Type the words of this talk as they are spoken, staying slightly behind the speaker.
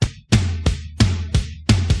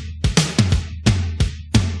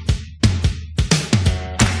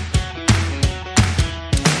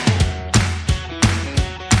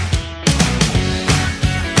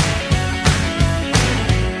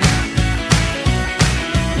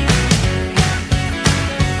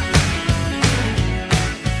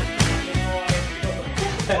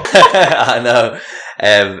I know.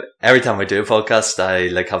 Every time I do a podcast, I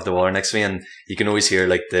like have the water next to me, and you can always hear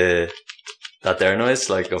like that there noise,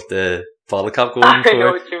 like of the bottle cap going. I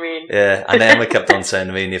know what you mean. Yeah, and Emma kept on saying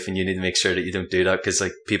to me, Nathan, you need to make sure that you don't do that because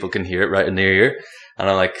like people can hear it right in their ear. And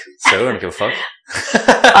I'm like, so, and I go, fuck.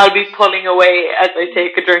 I'll be pulling away as I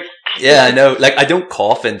take a drink. Yeah, I know. Like, I don't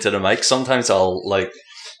cough into the mic. Sometimes I'll, like,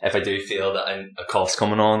 if I do feel that a cough's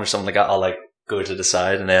coming on or something like that, I'll, like, go to the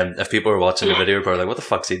side. And then if people are watching the video, they're like, what the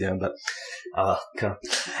fuck's he doing? But, cool.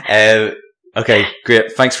 Okay,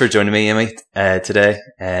 great. Thanks for joining me, Amy, today.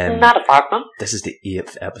 Not a problem. This is the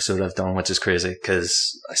 8th episode I've done, which is crazy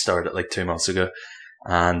because I started like 2 months ago.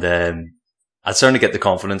 And, I'm starting to get the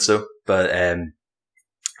confidence though, but,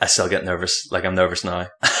 I still get nervous. Like, I'm nervous now.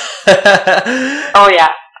 Oh, yeah.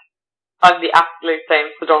 I'm the absolute same,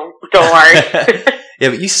 so don't worry. Yeah,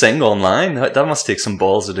 but you sing online. That must take some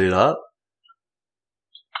balls to do that.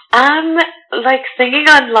 Like, singing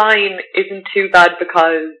online isn't too bad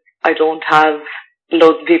because I don't have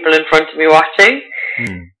loads of people in front of me watching.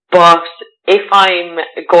 But if I'm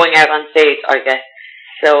going out on stage, I get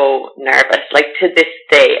so nervous. Like, to this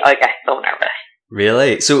day, I get so nervous.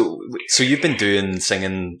 Really? So you've been doing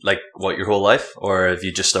singing like what your whole life, or have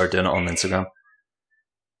you just started doing it on Instagram?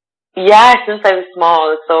 Yeah, since I was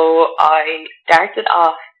small. So I started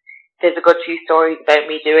off. There's a good few stories about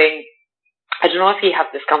me doing. I don't know if you have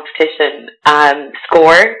this competition,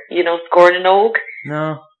 Score. You know, Score in Oak.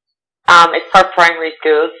 No. It's for primary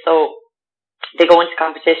schools, so they go into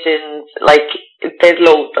competitions. Like there's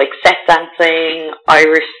loads, like set dancing,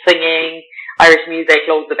 Irish singing, Irish music,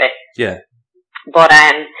 loads of it. Yeah. But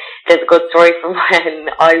there's a good story from when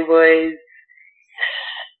I was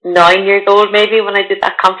 9 years old, maybe, when I did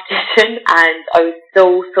that competition, and I was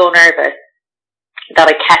so nervous that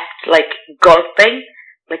I kept like gulping,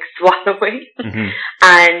 like swallowing,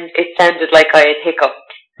 and it sounded like I had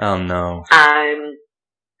hiccups. Oh no.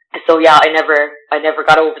 So yeah, I never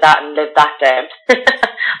got over that and lived that down.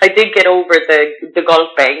 I did get over the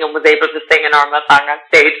gulping and was able to sing a normal song on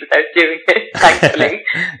stage without doing it, thankfully.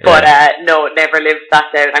 Yeah. But no, never lived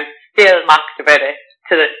that down. I'm still mocked about it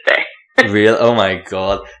to this day. Real? Oh my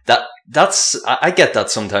god. I get that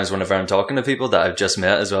sometimes whenever I'm talking to people that I've just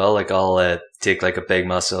met as well. Like I'll take like a big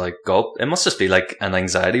massive like gulp. It must just be like an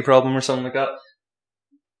anxiety problem or something like that.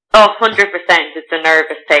 Oh, 100%. It's a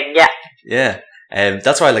nervous thing, yeah. Yeah.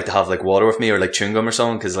 That's why I like to have like water with me or like chewing gum or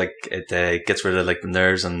something because like it gets rid of like the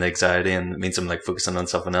nerves and the anxiety and it means I'm like focusing on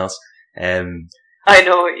something else. I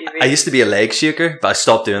know what you mean. I used to be a leg shaker, but I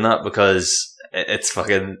stopped doing that because it's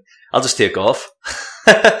fucking. I'll just take off.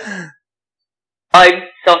 I'm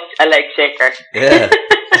such a leg shaker. Yeah,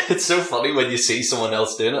 it's so funny when you see someone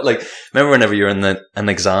else doing it. Like, remember whenever you're in an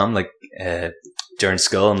exam, like during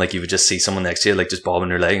school, and like you would just see someone next to you, like just bobbing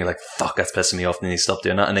their leg, and you're like, "Fuck, that's pissing me off." And then you stop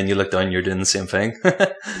doing that, and then you look down, and you're doing the same thing.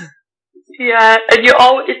 Yeah, and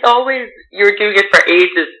it's always you're doing it for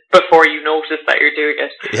ages before you notice that you're doing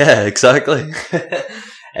it. Yeah, exactly.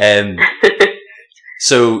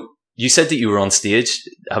 So you said that you were on stage.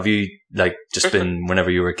 Have you like just been whenever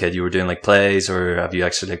you were a kid, you were doing like plays, or have you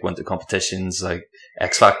actually like went to competitions like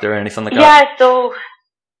X Factor or anything like that? Yeah, so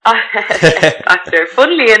X Factor.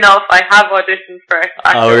 Funnily enough, I have auditioned for X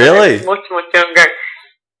Factor. Oh, really? When I was much younger.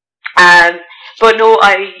 But no,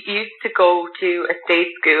 I used to go to a stage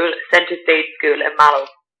school, Centre Stage School in Mallow.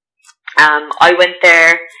 I went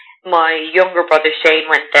there. My younger brother Shane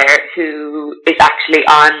went there, who is actually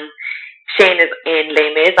on. Shane is in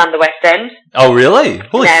Les Mis on the West End. Oh, really?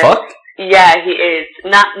 Holy fuck! Yeah, he is.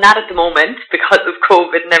 Not at the moment because of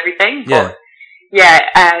COVID and everything. Yeah. Yeah.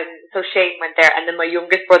 So Shane went there, and then my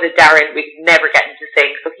youngest brother Darren, we could never get him to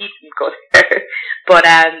sing, so he didn't go there. But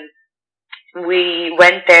we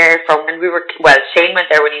went there from when we were. Well, Shane went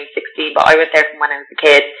there when he was 16, but I went there from when I was a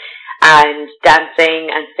kid. And dancing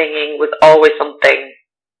and singing was always something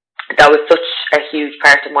that was such a huge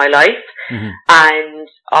part of my life. And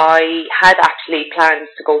I had actually plans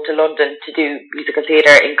to go to London to do musical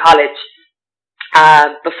theatre in college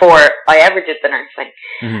before I ever did the nursing.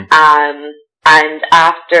 And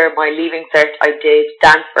after my leaving cert, I did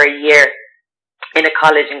dance for a year in a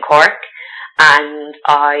college in Cork, and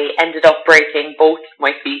I ended up breaking both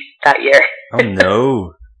my feet that year. Oh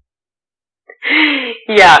no.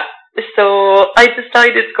 Yeah, so I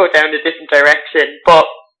decided to go down a different direction, but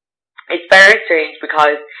it's very strange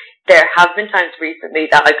because there have been times recently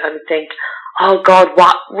that I kind of think, oh God,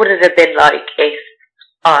 what would it have been like if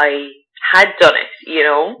I had done it, you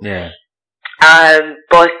know? Yeah.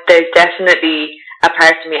 But there's definitely a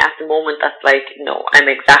part of me at the moment that's like, no, I'm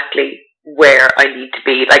exactly where I need to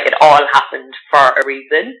be. Like, it all happened for a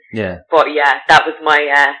reason. Yeah. But yeah, that was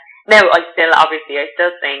my now I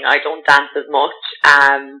still sing. I don't dance as much.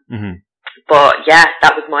 Mm-hmm. But yeah,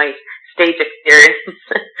 that was my stage experience.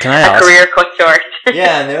 Can I ask? A career cut short.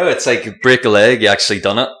 Yeah, no, it's like break a leg. You actually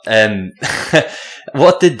done it.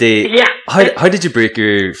 What did they? Yeah. How did you break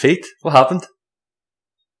your feet? What happened?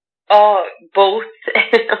 Oh, both.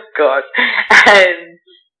 Oh God.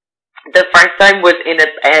 The first time was in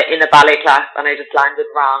a ballet class, and I just landed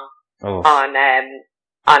wrong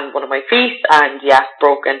on one of my feet, and yeah,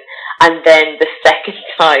 broken. And then the second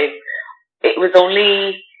time, it was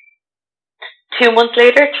only 3 months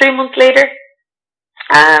later.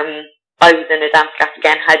 I was in a dance class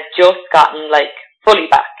again. Had just gotten like fully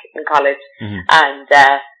back in college, and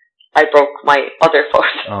I broke my other foot.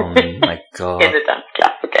 Oh my God! In the dance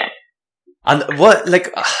class again. And what,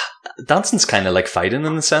 like, dancing's kind of like fighting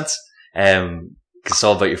in a sense. It's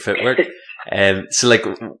all about your footwork. So like,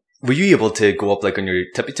 were you able to go up like on your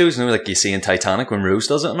tippy toes? You know, like you see in Titanic when Rose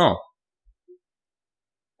does it and all?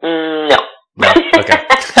 No. No? Okay.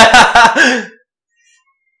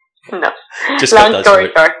 No. Just long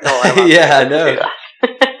story short, no. Yeah, I know.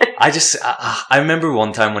 I remember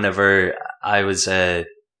one time whenever I was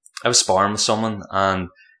sparring with someone and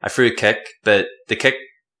I threw a kick, but the kick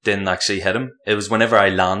didn't actually hit him. It was whenever I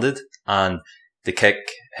landed and the kick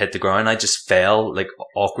hit the ground, I just fell like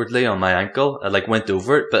awkwardly on my ankle. I like went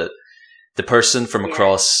over it, but the person from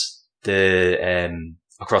across the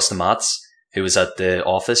mats who was at the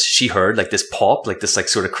office, she heard like this pop, like this like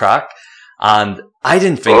sort of crack. And I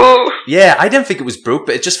didn't think, I didn't think it was broke,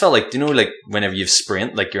 but it just felt like, you know, like whenever you've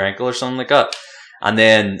sprained like your ankle or something like that. And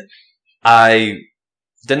then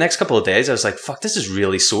the next couple of days, I was like, fuck, this is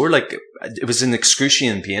really sore. Like it was an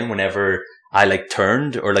excruciating pain whenever I like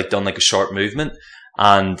turned or like done like a sharp movement.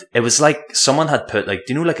 And it was like someone had put like,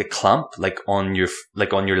 do you know, like a clamp like on your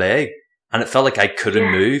leg. And it felt like I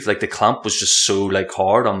couldn't move. Like the clamp was just so like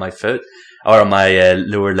hard on my foot or on my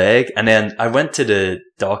lower leg. And then I went to the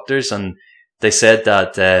doctors and they said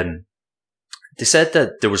that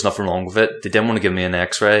there was nothing wrong with it. They didn't want to give me an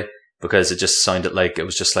x-ray because it just sounded like it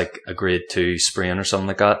was just like a grade 2 sprain or something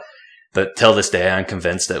like that. But till this day, I'm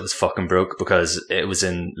convinced that it was fucking broke because it was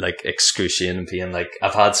in like excruciating pain. Like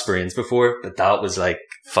I've had sprains before, but that was like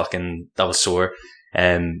that was sore.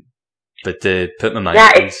 But to put my mind.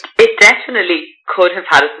 Yeah, it definitely could have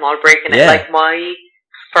had a small break in it. Like my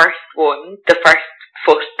first one, the first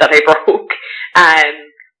foot that I broke,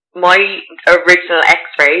 my original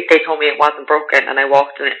x-ray, they told me it wasn't broken and I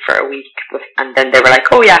walked in it for a week and then they were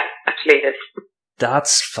like, oh yeah, actually it is.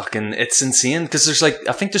 That's fucking, it's insane because there's like,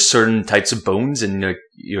 I think there's certain types of bones in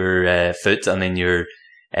your foot and in your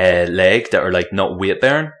leg that are like not weight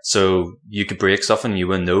bearing. So you could break stuff and you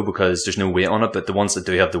wouldn't know because there's no weight on it. But the ones that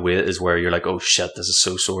do have the weight is where you're like, oh shit, this is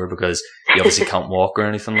so sore because you obviously can't walk or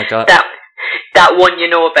anything like that. That one you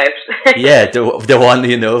know about. Yeah, the one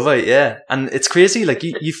you know about, yeah. And it's crazy, like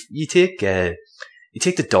you take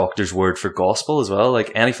the doctor's word for gospel as well.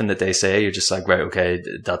 Like anything that they say, you're just like, right, okay,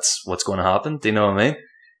 that's what's going to happen. Do you know what I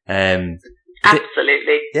mean?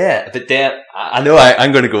 Absolutely. But then I know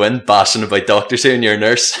I'm going to go in bashing about doctors here and you're a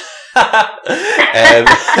nurse.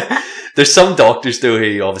 There's some doctors though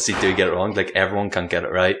who obviously do get it wrong. Like everyone can't get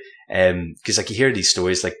it right. Cause like you hear these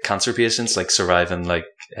stories like cancer patients like surviving like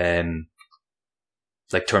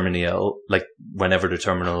terminally ill, like whenever they're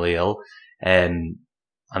terminally ill. And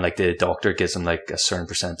like the doctor gives them like a certain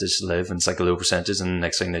percentage to live and it's like a low percentage and the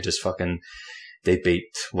next thing they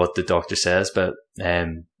beat what the doctor says. But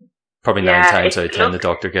probably 9 times out of 10 the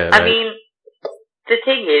doctor get it right. I mean, the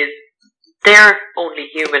thing is, they're only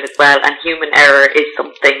human as well, and human error is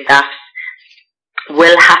something that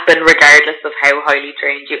will happen regardless of how highly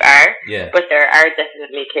trained you are. Yeah. But there are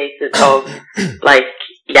definitely cases of, like,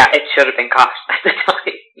 yeah, it should have been caught at the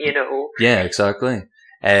time, you know? Yeah, exactly.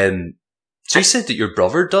 So you said that your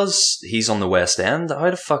brother he's on the West End. How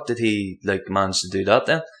the fuck did he, like, manage to do that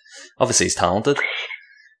then? Obviously he's talented.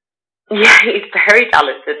 Yeah, he's very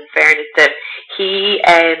talented in fairness to him. He,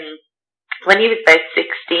 when he was about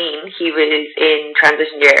 16, he was in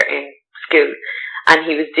transition year in school and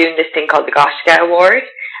he was doing this thing called the Goshka Award,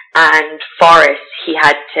 and for it he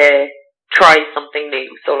had to try something new.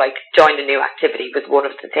 So like join a new activity was one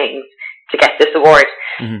of the things to get this award.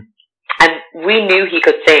 Mm-hmm. And we knew he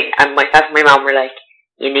could sing, and myself and my mum were like,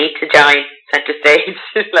 you need to join Centre Stage.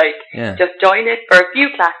 Like, just join it for a few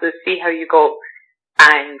classes, see how you go.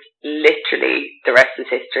 And literally, the rest is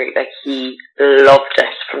history. Like, he loved it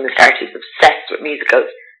from the start. He's obsessed with musicals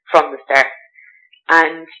from the start.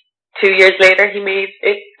 And 2 years later, he made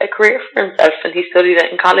it a career for himself, and he studied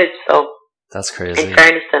it in college. So that's crazy. In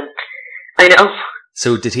fairness to him, I know.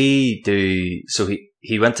 So did he do? So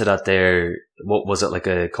he went to that there what was it, like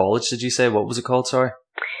a college, did you say? What was it called, sorry?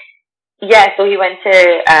 Yeah, so he went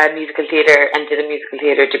to musical theatre and did a musical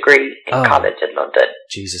theatre degree in college in London.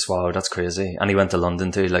 Jesus, wow, that's crazy. And he went to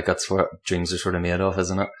London too, like that's what dreams are sort of made of,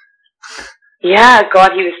 isn't it? Yeah,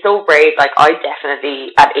 God, he was so brave. Like, I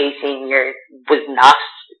definitely, at 18 years, was not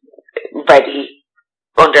ready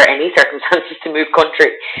under any circumstances to move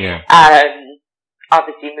country. Yeah.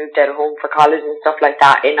 Obviously moved out of home for college and stuff like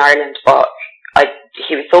that in Ireland, but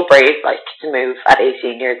he was so brave, like, to move at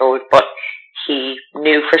 18 years old, but he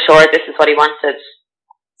knew for sure this is what he wanted.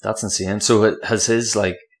 That's insane. So has his,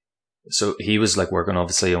 like, so he was like working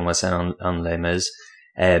obviously on West End on Les Mis.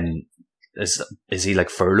 Is he like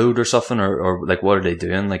furloughed or something, or like what are they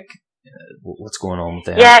doing? Like, what's going on with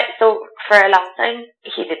them? Yeah, so for a long time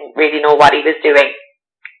he didn't really know what he was doing,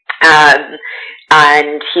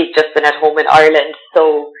 and he's just been at home in Ireland,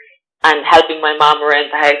 so, and helping my mom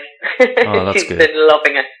around the house. Oh, that's She's good. been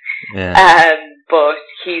loving it. Yeah. But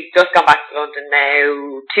he's just gone back to London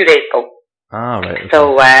now 2 days ago. Ah, right. Okay.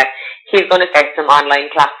 So he's going to start some online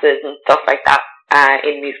classes and stuff like that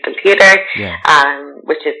in musical theatre,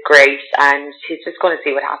 which is great, and he's just going to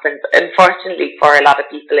see what happens. Unfortunately, for a lot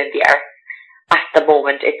of people in the arts at the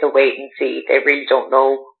moment, it's a wait and see. They really don't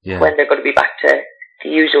know when they're going to be back to the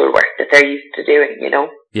usual work that they're used to doing, you know?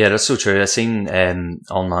 Yeah, that's so true. I've seen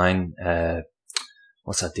online,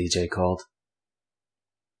 what's that DJ called?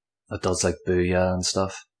 That does like Booyah and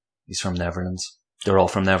stuff. He's from Netherlands. They're all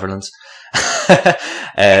from Netherlands. I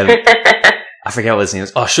forget what his name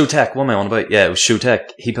is. Oh, Showtek. What am I on about? Yeah, it was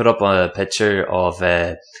Showtek. He put up a picture of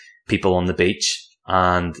people on the beach,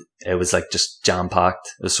 and it was like just jam packed.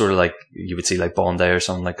 It was sort of like you would see like Bondi or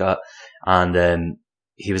something like that. And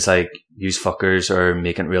he was like, "You fuckers are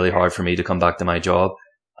making it really hard for me to come back to my job."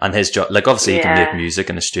 And his job, like obviously he can make music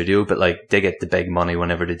in the studio, but like they get the big money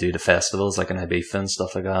whenever they do the festivals, like in Ibiza and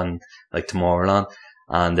stuff like that, and like Tomorrowland.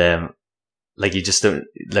 And like you just don't,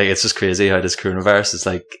 like, it's just crazy how this coronavirus has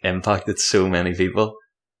like impacted so many people.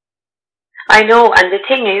 I know, and the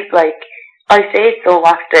thing is, like, I say it so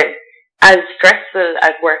often, as stressful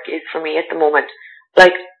as work is for me at the moment,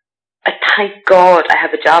 like, thank God I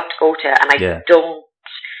have a job to go to, and I don't,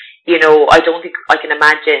 you know, I don't think I can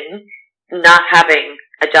imagine not having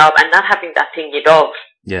a job and not having that thing you love.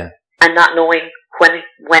 Yeah. And not knowing when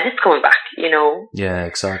it's coming back, you know? Yeah,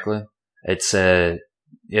 exactly. It's,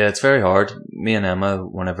 it's very hard. Me and Emma,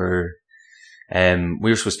 whenever, we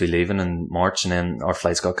were supposed to be leaving in March and then our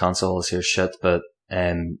flights got cancelled, here shit, but,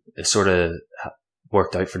 it sort of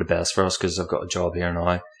worked out for the best for us because I've got a job here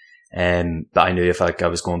now. But I knew if I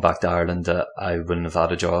was going back to Ireland, I wouldn't have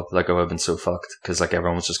had a job. Like, I would have been so fucked because like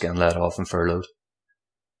everyone was just getting let off and furloughed.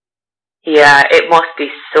 Yeah, it must be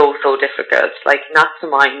so, so difficult. Like, not to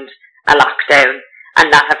mind a lockdown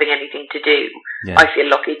and not having anything to do. Yeah. I feel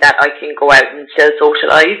lucky that I can go out and still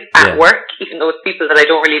socialise at work, even though it's people that I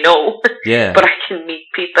don't really know. Yeah. But I can meet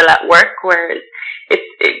people at work, whereas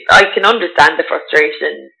I can understand the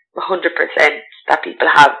frustration 100% that people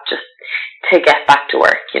have just to get back to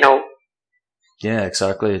work, you know. Yeah,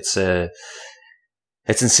 exactly. It's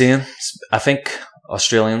insane. I think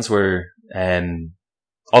Australians were,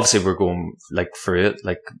 obviously we're going like through it,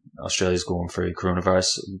 like Australia's going through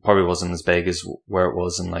coronavirus. It probably wasn't as big as where it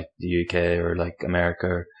was in like the UK or like America,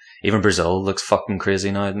 or even Brazil looks fucking crazy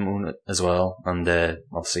now at the moment as well. And,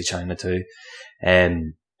 obviously China too.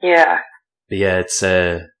 Yeah. But yeah, it's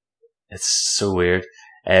so weird.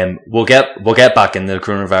 We'll get back into the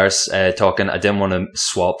coronavirus, talking. I didn't want to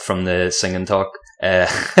swap from the singing talk. Oh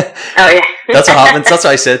yeah. That's what happens. That's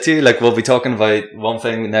what I said to you. Like, we'll be talking about one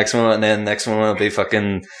thing, next one, and then next one will be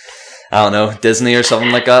fucking, I don't know, Disney or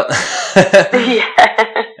something like that. Yeah.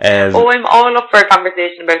 I'm all up for a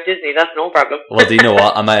conversation about Disney. That's no problem. Well, do you know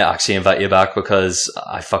what? I might actually invite you back because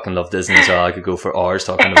I fucking love Disney as well. I could go for hours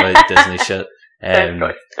talking about Disney shit.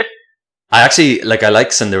 I actually, like, I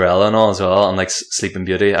like Cinderella and all as well, and like Sleeping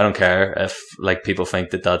Beauty. I don't care if like people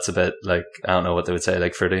think that that's a bit like, I don't know what they would say,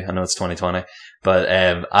 like fruity. I know it's 2020, but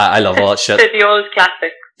I love all that shit. The old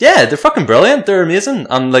classics. Yeah, they're fucking brilliant. They're amazing.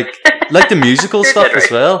 And like the musical stuff as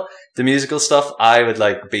well. The musical stuff, I would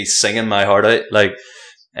like be singing my heart out. Like,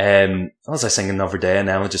 what was I singing the other day? And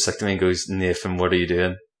Emma just looked at me and goes, "Nathan, what are you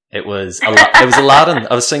doing?" It was Aladdin.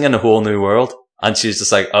 I was singing A Whole New World, and she was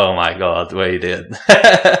just like, "Oh my God, what are you doing?"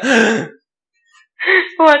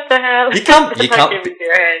 What the hell? You can't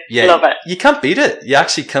yeah, love it. You can't beat it. You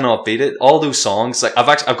actually cannot beat it. All those songs, like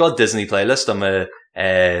I've got a Disney playlist on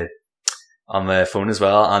my phone as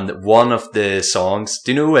well, and one of the songs,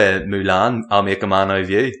 do you know Mulan, I'll Make a Man Out of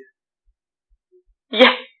You?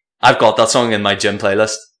 Yeah. I've got that song in my gym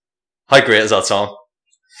playlist. How great is that song?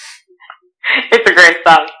 It's a great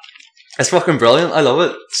song. It's fucking brilliant. I love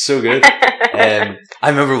it. It's so good. I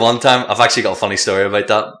remember one time, I've actually got a funny story about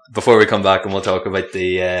that before we come back and we'll talk about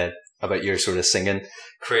about your sort of singing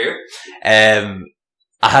career. I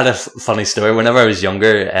had a funny story. Whenever I was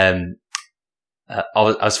younger, I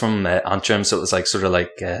was from Antrim, so it was like sort of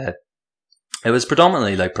like, it was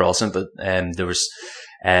predominantly like Protestant, but there was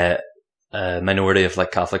a minority of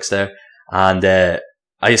like Catholics there. And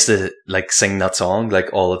I used to like sing that song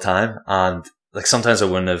like all the time. And like sometimes I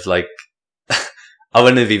wouldn't have like, I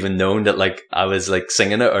wouldn't have even known that like I was like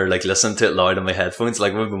singing it or like listening to it loud on my headphones.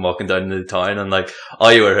 Like we've been walking down the town and like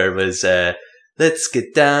all you would hear was let's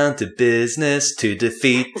get down to business to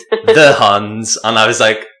defeat the Huns. And I was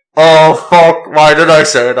like, oh fuck, why did I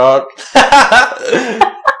say that?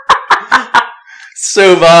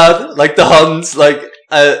 So bad. Like the Huns, like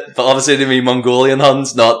but obviously they mean Mongolian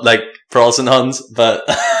Huns, not like Protestant Huns, but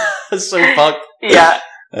so fucked. Yeah.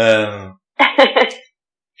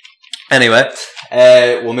 Anyway,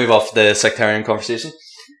 we'll move off the sectarian conversation.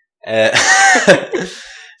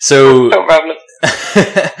 So, no problem.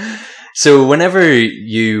 So whenever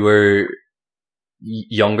you were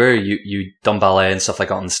younger, you done ballet and stuff like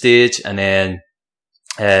that on stage, and then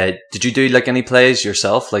did you do like any plays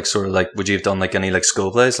yourself? Like sort of like, would you have done like any like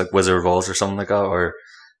school plays, like Wizard of Oz or something like that, or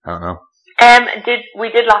I don't know? We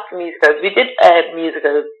did lots of musicals. We did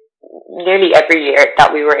musicals nearly every year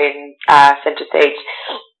that we were in Centre Stage.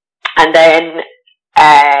 And then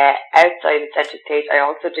outside of Centre Stage, I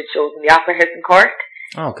also did shows in the Opera House in Cork.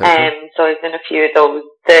 Oh, okay. So I've done a few of those.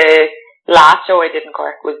 The last show I did in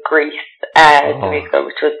Cork was Grease, the musical,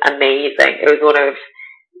 which was amazing. It was one of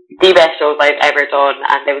the best shows I've ever done,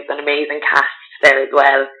 and there was an amazing cast there as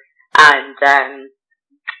well. And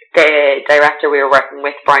the director we were working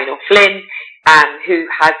with, Brian O'Flynn, who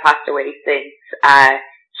has passed away since,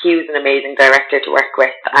 he was an amazing director to work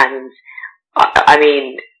with. And I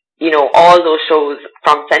mean, you know, all those shows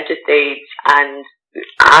from Centre Stage and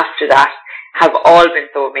after that have all been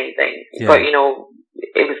so amazing. Yeah. But, you know,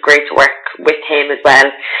 it was great to work with him as well,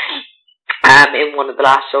 in one of the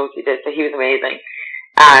last shows he did, so he was amazing.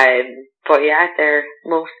 But yeah, they're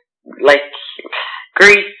most, like,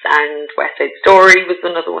 Grease and West Side Story was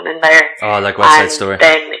another one in there. Oh, I like West Side Story.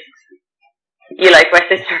 Then, you like West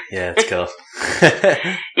Side Story? Yeah, it's cool.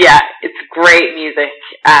 Yeah, it's great music.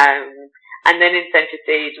 And then in Centre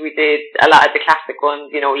Stage, we did a lot of the classic ones,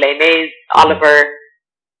 you know, Les Mis, Oliver,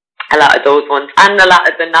 a lot of those ones. And a lot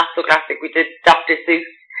of the not so classic, we did Dr. Seuss,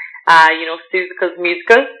 you know, Seussical's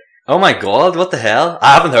musical. Oh my god, what the hell?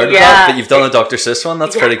 I haven't heard of that, but you've done a Dr. Seuss one?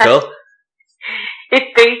 That's pretty cool.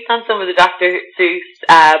 It's based on some of the Dr.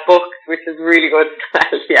 Seuss books, which is really good as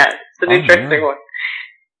well. Yeah, it's an interesting one.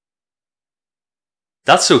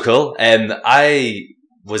 That's so cool. I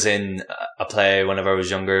was in a play whenever I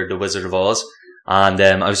was younger, The Wizard of Oz, and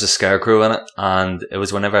I was a scarecrow in it, and it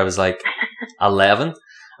was whenever I was like 11,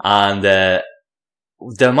 and the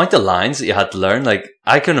amount of lines that you had to learn, like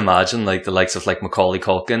I can imagine like the likes of like Macaulay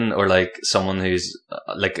Culkin or like someone who's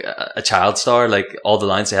like a child star, like all the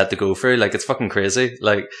lines they had to go through, like it's fucking crazy.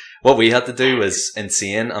 Like what we had to do was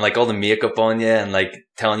insane, and like all the makeup on you and like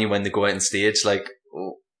telling you when to go out on stage. Like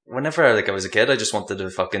whenever like I was a kid, I just wanted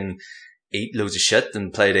to fucking eat loads of shit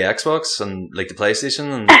and play the Xbox and like the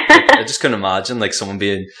PlayStation, and like, I just couldn't imagine like someone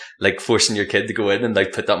being like forcing your kid to go in and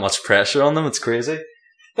like put that much pressure on them. It's crazy,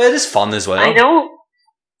 but it is fun as well. I know.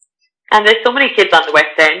 And there's so many kids on the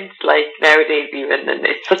West End, like nowadays even, and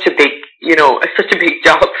it's such a big, you know, it's such a big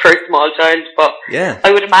job for a small child. But yeah,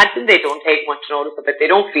 I would imagine they don't take much notice of it. They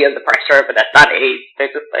don't feel the pressure, but at that age, they're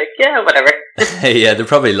just like, yeah, whatever. Yeah, they're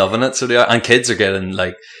probably loving it. So they are, and kids are getting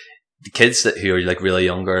like the kids who are like really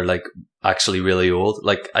young are like actually really old.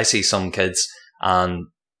 Like I see some kids and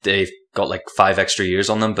they've got like 5 extra years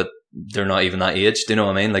on them, but they're not even that age. Do you know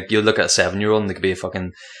what I mean? Like you look at a 7-year-old and they could be a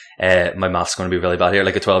fucking my math's going to be really bad here,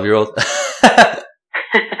 like a 12-year-old.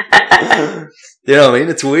 You know what I mean?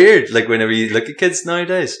 It's weird. Like whenever you look at kids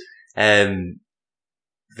nowadays. But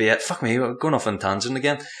yeah, fuck me, I'm going off on a tangent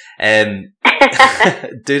again.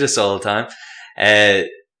 Do this all the time.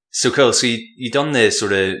 So cool. So you done the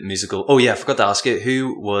sort of musical. Oh yeah, I forgot to ask you,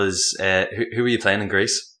 who was who were you playing in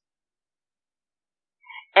Grease?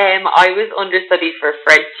 I was understudy for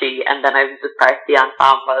Frenchie, and then I was just part of the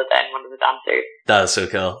ensemble, then one of the dancers. That is so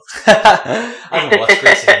cool. I haven't watched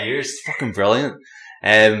Grease in years. It's fucking brilliant.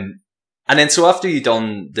 And then so after you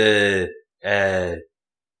done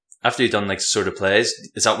like sort of plays,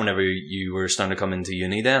 is that whenever you were starting to come into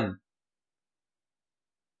uni then?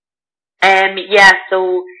 Yeah,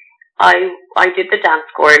 so I did the dance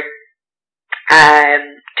course,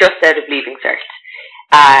 just out of leaving cert.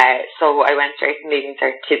 So I went straight from Leaving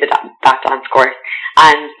Cert to that dance course.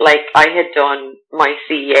 And like, I had done my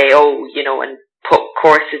CAO, you know, and put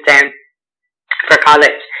courses down for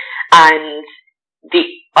college. And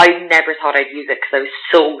I never thought I'd use it because I was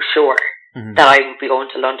so sure that I would be going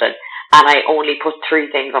to London. And I only put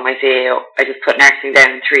 3 things on my CAO. I just put nursing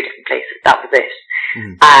down in 3 different places. That was it.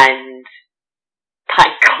 And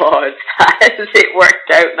thank God that it worked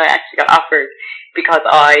out and I actually got offered, because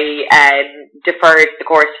I deferred the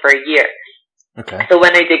course for a year. Okay. So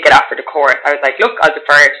when I did get offered the course, I was like, look, I'll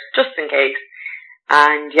defer it just in case.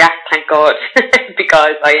 And yeah, thank God,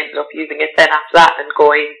 because I ended up using it then after that and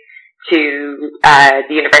going to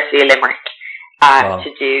the University of Limerick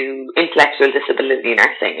to do intellectual disability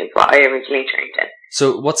nursing is what I originally trained in.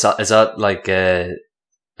 So what's that? Is that like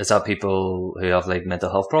is that people who have like mental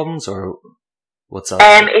health problems, or what's that?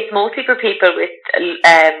 It's mostly for people with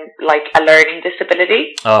like a learning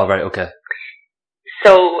disability. Oh, right, okay.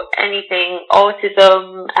 So anything,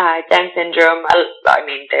 autism, Down syndrome, I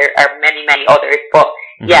mean, there are many, many others, but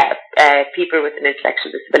yeah, people with an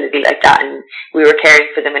intellectual disability like that, and we were caring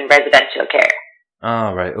for them in residential care.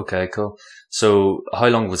 Oh, right, okay, cool. So how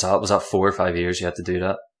long was that? Was that 4 or 5 years you had to do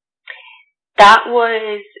that?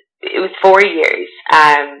 It was 4 years,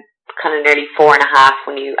 kind of nearly 4.5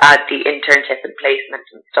 when you add the internship and placement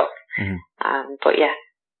and stuff. But yeah.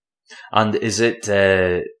 And is it,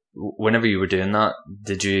 whenever you were doing that,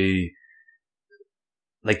 did you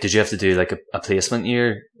have to do like a placement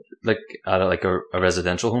year, like at like a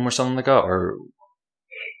residential home or something like that, or?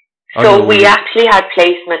 So we actually had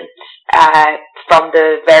placements from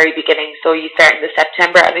the very beginning. So you start in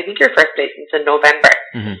September, and I think your first placement's in November,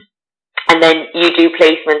 and then you do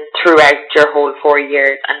placements throughout your whole 4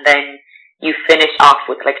 years, and then you finish off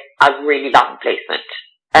with like a really long placement.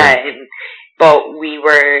 But we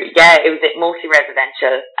were, it was mostly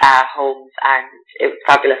residential homes, and it was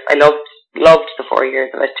fabulous. I loved the 4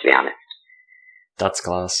 years of it, to be honest. That's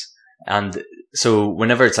class. And so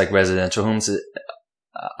whenever it's like residential homes,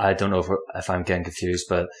 I don't know if I'm getting confused,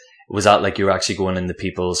 but was that like you were actually going into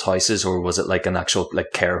people's houses, or was it like an actual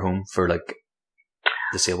like care home for like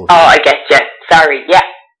disabled people? Oh, I guess, yeah. Sorry, yeah.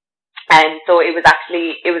 And so it was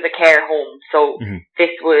a care home. So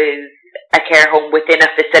this was a care home within a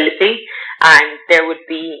facility, and there would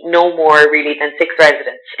be no more really than 6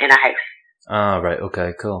 residents in a house. Ah, right,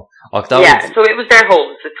 okay, cool. So it was their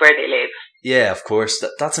homes, it's where they live. Yeah, of course.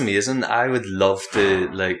 That's amazing. I would love to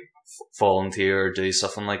like volunteer or do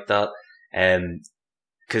something like that.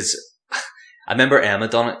 Cause I remember Emma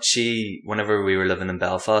done it. Whenever we were living in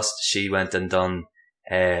Belfast, she went and done,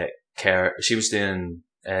 care. She was doing,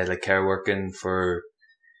 like care working for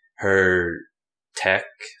her tech,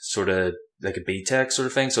 sort of like a B-Tech sort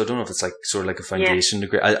of thing. So I don't know if it's like sort of like a foundation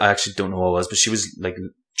degree. I actually don't know what it was, but she was like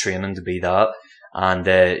training to be that.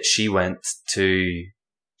 And, she went to,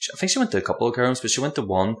 I think she went to a couple of care homes, but she went to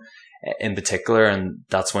one in particular, and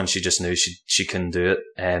that's when she just knew she couldn't do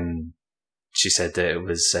it. She said that it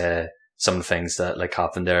was, some of the things that like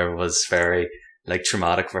happened there was very like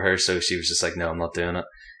traumatic for her. So she was just like, no, I'm not doing it.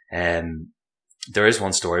 There is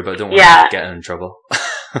one story, but I don't want to get in trouble.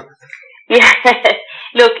 Yeah.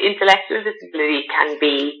 Look, intellectual disability can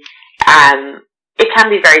be, it can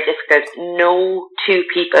be very difficult. No 2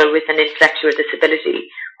 people with an intellectual disability,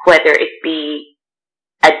 whether it be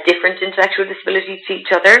a different intellectual disability to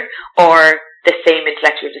each other or the same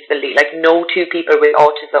intellectual disability, like no 2 people with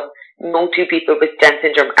autism, no 2 people with Down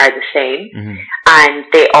syndrome are the same. And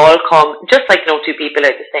they all come, just like no 2 people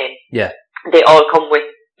are the same. Yeah. They all come with,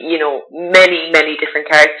 you know, many, many different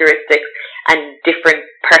characteristics and different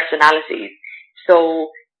personalities. So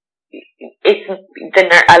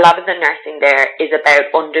a lot of the nursing there is about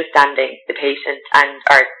understanding the patient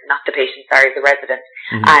the resident,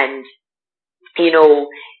 and, you know,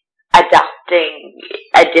 adapting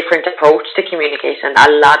a different approach to communication.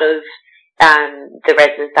 A lot of the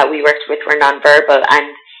residents that we worked with were nonverbal,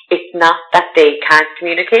 and it's not that they can't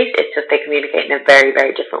communicate, it's just they communicate in a very,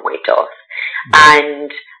 very different way to us.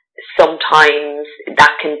 And sometimes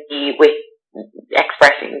that can be with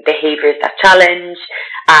expressing behaviours that challenge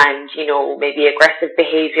and, you know, maybe aggressive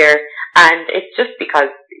behaviour, and it's just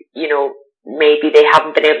because, you know, maybe they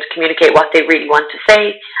haven't been able to communicate what they really want to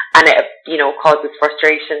say, and it, you know, causes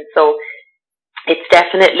frustration. So it's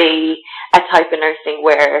definitely a type of nursing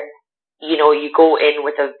where, you know, you go in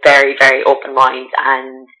with a very, very open mind,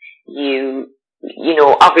 and you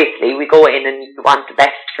know, obviously we go in and you want the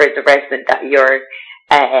best for the resident that you're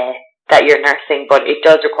nursing, but it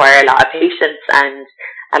does require a lot of patience and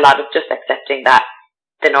a lot of just accepting that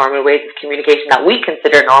the normal ways of communication that we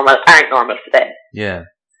consider normal aren't normal for them. Yeah.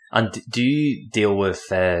 And do you deal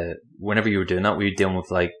with, whenever you were doing that, were you dealing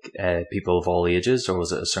with like people of all ages, or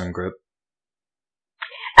was it a certain group?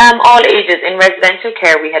 All ages. In residential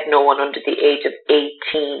care, we had no one under the age of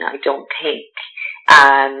 18, I don't think.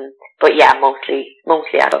 But yeah, mostly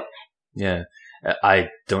adults. Yeah. I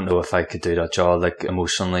don't know if I could do that job. Like,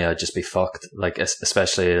 emotionally, I'd just be fucked. Like,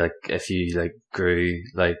 especially like if you like grew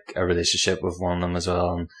like a relationship with one of them as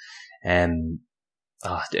well, and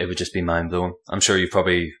it would just be mind blowing. I'm sure you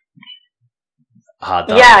probably had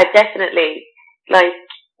that. Yeah, definitely. Like,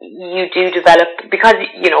 you do develop, because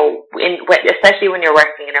especially when you're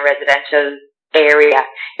working in a residential area,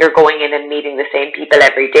 you're going in and meeting the same people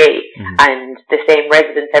every day, and the same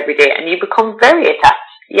residents every day, and you become very attached.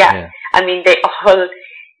 Yeah. I mean, they all,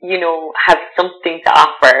 have something to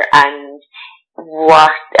offer, and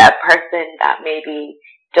what a person that maybe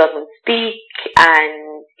doesn't speak and,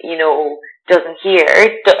 doesn't hear,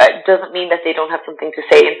 doesn't mean that they don't have something to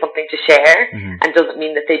say and something to share, and doesn't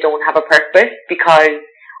mean that they don't have a purpose, because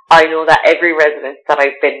I know that every resident that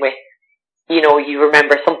I've been with, you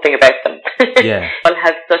remember something about them. Yeah. They'll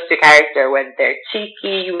have such a character when they're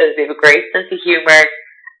cheeky, when they have a great sense of humour,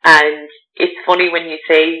 and it's funny when you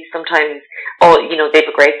say sometimes, they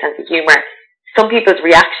have a great sense of humour. Some people's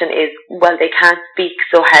reaction is, well, they can't speak,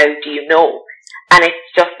 so how do you know? And it's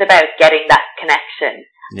just about getting that connection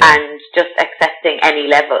and just accepting any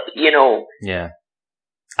level, Yeah.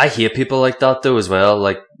 I hate people like that though as well.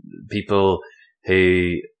 Like, people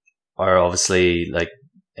who are obviously, like,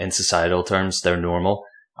 in societal terms, they're normal,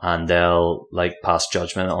 and they'll like pass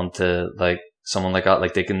judgment onto like someone like that.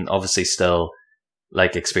 Like, they can obviously still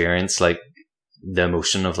like experience like the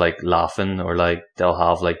emotion of like laughing, or like they'll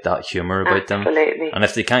have like that humor about them. And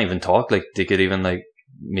if they can't even talk, like they could even like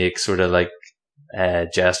make sort of like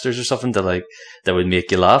gestures or something to like that would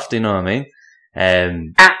make you laugh. Do you know what I mean?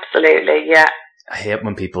 Absolutely, yeah. I hate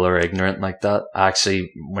when people are ignorant like that. Actually,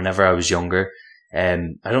 whenever I was younger, I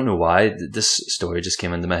don't know why this story just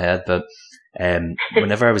came into my head, but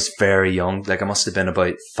whenever I was very young, like I must have been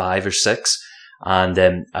about 5 or 6.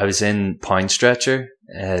 And I was in Poundstretcher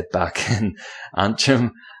back in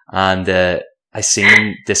Antrim, and I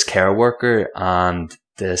seen this care worker and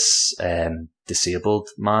this disabled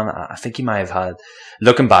man. I think he might have had,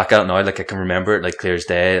 looking back at it now, like I can remember it like clear as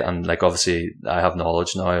day, and like obviously I have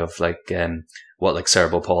knowledge now of like what like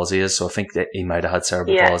cerebral palsy is, so I think that he might have had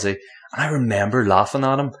cerebral palsy. And I remember laughing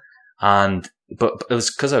at him, but it was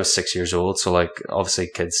because I was 6 years old, so like obviously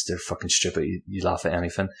kids, they're fucking stupid, you laugh at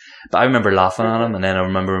anything. But I remember laughing at him, and then I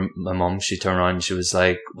remember my mum, she turned around and she was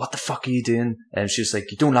like, what the fuck are you doing? And she was like,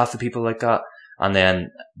 you don't laugh at people like that. And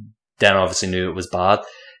then I obviously knew it was bad.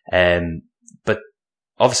 But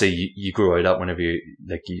obviously you grow out of that whenever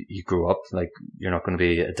you grow up, like you're not going to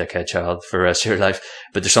be a dickhead child for the rest of your life.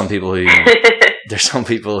 But there's some people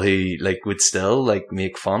who like would still like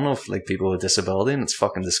make fun of like people with disability, and it's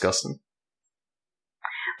fucking disgusting.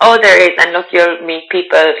 Oh, there is. And look, you'll meet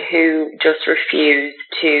people who just refuse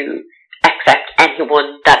to accept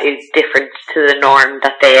anyone that is different to the norm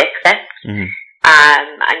that they accept. And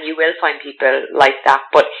you will find people like that.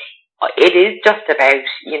 But it is just about,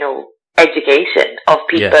 education of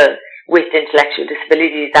people with intellectual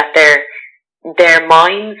disabilities, that their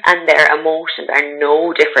minds and their emotions are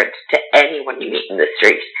no different to anyone you meet in the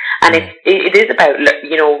street. And it is about,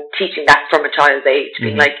 teaching that from a child's age,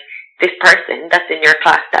 being like, this person that's in your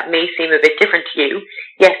class that may seem a bit different to you,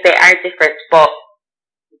 yes, they are different, but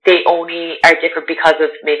they only are different because of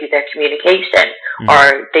maybe their communication,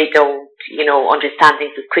 or they don't, understand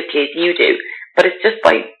things as quickly as you do. But it's just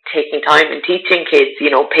by taking time and teaching kids,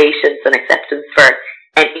 patience and acceptance for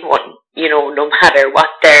anyone, no matter what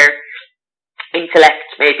their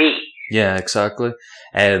intellect may be. Yeah, exactly.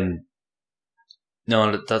 No,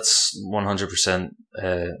 that's 100%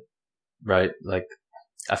 right. Like,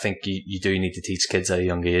 I think you do need to teach kids at a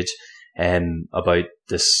young age about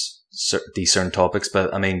these certain topics.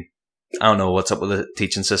 But I mean, I don't know what's up with the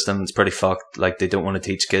teaching system. It's pretty fucked. Like, they don't want to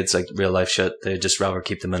teach kids like real life shit. They just rather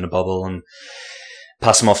keep them in a bubble and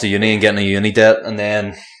pass them off to uni and get in a uni debt, and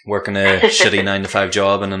then work in a shitty 9-to-5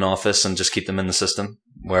 job in an office and just keep them in the system.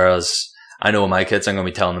 Whereas I know my kids, I'm going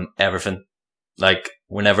to be telling them everything. Like,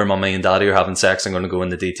 whenever mummy and daddy are having sex, I'm going to go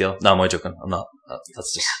into detail. No, am I joking? I'm not.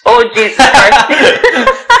 That's just... Oh, Jesus Christ.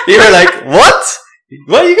 You were like, what?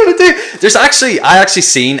 What are you going to do? I actually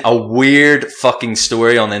seen a weird fucking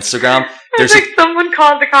story on Instagram. There's like someone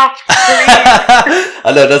called the cops.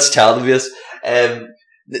 I know, that's child abuse. There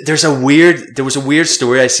was a weird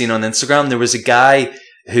story I seen on Instagram. There was a guy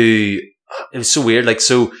who, it was so weird. Like,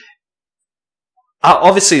 so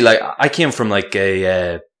obviously, like, I came from like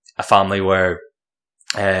a family where,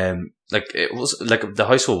 like it was like the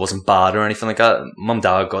household wasn't bad or anything like that. Mum and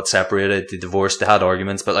dad got separated, they divorced, they had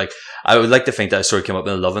arguments, but like I would like to think that I sort of came up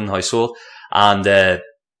in a loving household, and that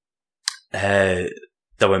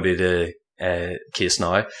wouldn't be the case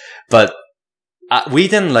now. But we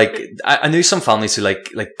didn't like. I knew some families who like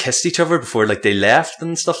kissed each other before like they left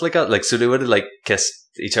and stuff like that. Like so they would have like kissed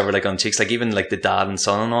each other like on cheeks, like even like the dad and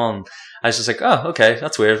son and all. And I was just like, oh, okay,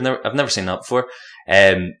 that's weird. I've never seen that before.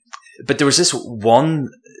 But there was this one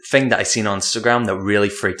thing that I seen on Instagram that really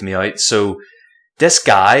freaked me out. So this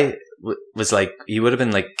guy was like, he would have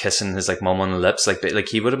been like kissing his like mum on the lips, like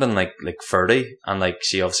he would have been like 30, and like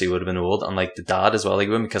she obviously would have been old, and like the dad as well, like he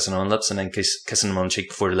would have been kissing her on the lips and then kissing him on the cheek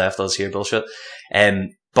before they left. All this here bullshit.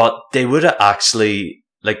 But they would have actually,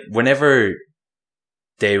 like, whenever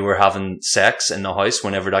they were having sex in the house,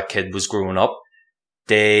 whenever that kid was growing up,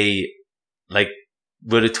 they like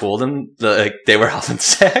would have told him that like they were having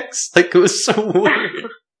sex. Like it was so weird.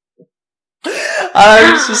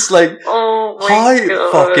 I was just like, oh my how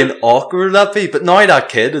God. fucking awkward would that be? But now that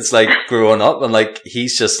kid is like growing up, and like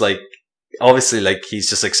he's just like, obviously like he's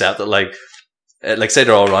just accepted, like say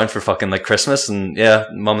they're all around for fucking like Christmas, and yeah,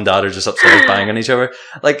 mum and dad are just upstairs banging each other.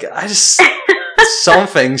 Like I just, some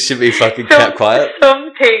things should be fucking kept quiet. Some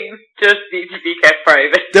things just need to be kept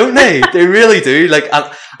private. Don't they? They really do. Like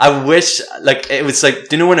I wish, like it was like,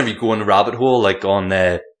 do you know whenever you go in a rabbit hole, like on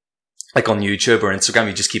YouTube or Instagram,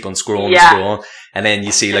 you just keep on scrolling and scrolling, and then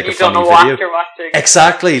you see like a funny video. You're watching.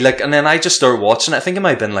 Exactly. Like, and then I just started watching it. I think it might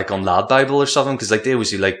have been like on Lad Bible or something, because like they always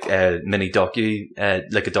do like mini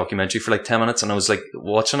like a documentary for like 10 minutes, and I was like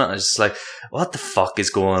watching it, and I was just like, what the fuck is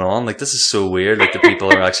going on? Like this is so weird. Like the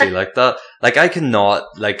people are actually like that. Like I cannot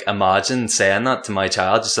like imagine saying that to my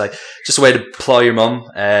child. Just like, just a way to plow your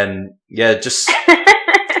mum, and yeah, just.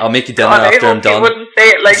 I'll make you dinner after I'm done. You wouldn't say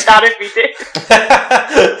it like that if you did.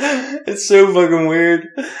 It's so fucking weird.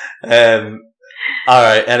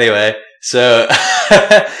 Alright, anyway. So,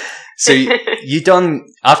 you done,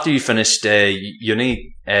 after you finished,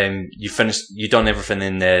 uni, you done everything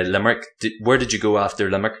in Limerick. Where did you go after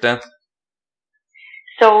Limerick then?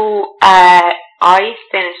 So, I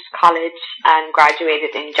finished college and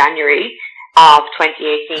graduated in January of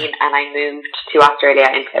 2018, and I moved to Australia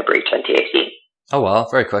in February 2018. Oh wow,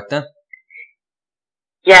 very quick then.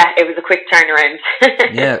 Yeah, it was a quick turnaround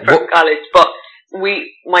from college. But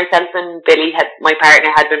myself and Billy my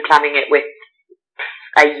partner had been planning it with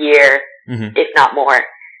a year, if not more.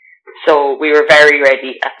 So we were very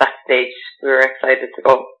ready at that stage. We were excited to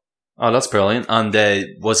go. Oh, that's brilliant. And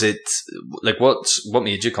was it, like, what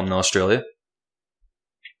made you come to Australia?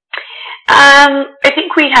 I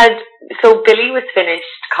think so Billy was finished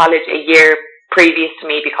college a year previous to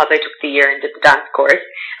me, because I took the year and did the dance course,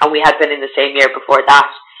 and we had been in the same year before that.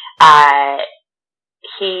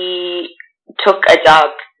 He took a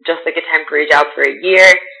job, just like a temporary job, for a year,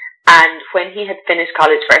 and when he had finished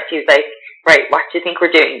college first, he was like, right, what do you think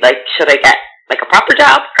we're doing? Like, should I get like a proper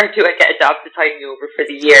job, or do I get a job to tide me over for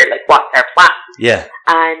the year? Like, what's our plan? Yeah.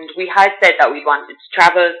 And we had said that we wanted to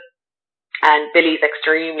travel, and Billy's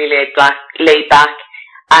extremely laid back.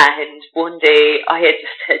 And one day I had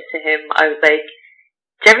just said to him, I was like,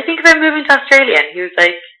 do you ever think about moving to Australia? And he was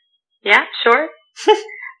like, yeah, sure.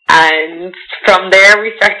 And from there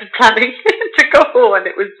we started planning to go, and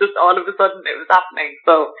it was just all of a sudden it was happening.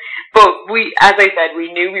 So, but as I said,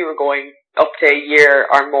 we knew we were going up to a year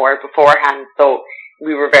or more beforehand, so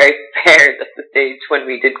we were very prepared at the stage when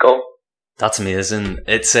we did go. That's amazing.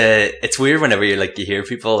 It's weird whenever you hear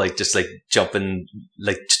people just jumping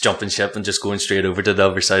ship and just going straight over to the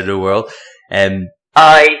other side of the world.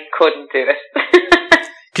 I couldn't do it.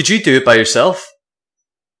 Could you do it by yourself?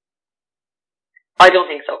 I don't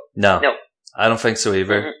think so. No. I don't think so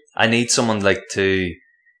either. Mm-hmm. I need someone to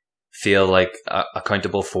feel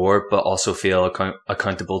accountable for, but also feel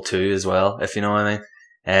accountable to as well, if you know what I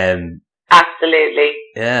mean. Absolutely.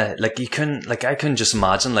 Yeah, I couldn't just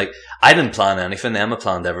imagine, I didn't plan anything. Emma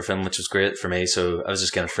planned everything, which was great for me, so I was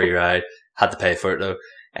just getting a free ride. Had to pay for it though.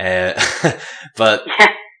 But,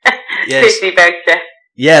 yes.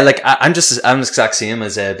 Yeah, I'm the exact same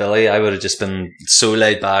as Billy. I would have just been so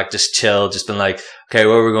laid back, just chill, just been like, okay,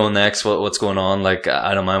 where are we going next? What's going on?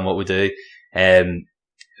 I don't mind what we do.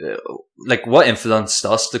 What influenced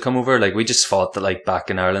us to come over? We just thought that back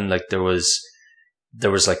in Ireland, there was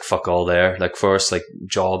fuck all there. For us,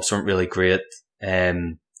 jobs weren't really great.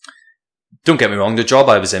 Don't get me wrong, the job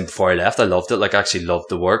I was in before I left, I loved it. I actually loved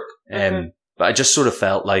the work. But I just sort of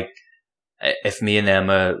felt if me and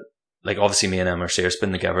Emma, obviously me and Emma are serious,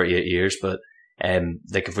 been together 8 years, but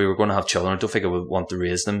if we were going to have children, I don't think I would want to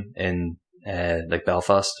raise them in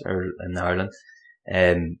Belfast or in Ireland.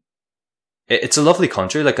 it's a lovely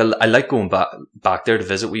country. Like I like going back there to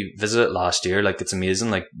visit. We visited last year. Like it's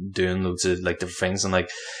amazing. Like doing loads of like different things and like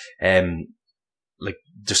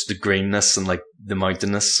just the greenness and like the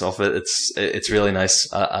mountainous of it. It's really nice.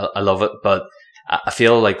 I love it. But I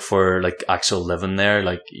feel like for like actual living there,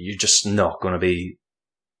 like you're just not going to be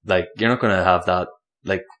like, you're not going to have that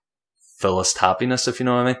like fullest happiness, if you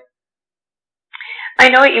know what I mean. I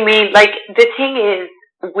know what you mean. Like the thing is,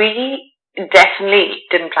 we definitely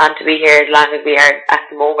didn't plan to be here as long as we are at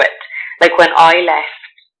the moment. Like when I left,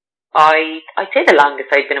 I'd say the longest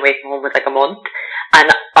I'd been away from home was like a month,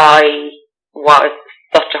 and I was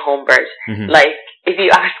such a home bird. Mm-hmm. Like if you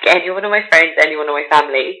ask any one of my friends, anyone of my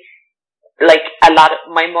family, like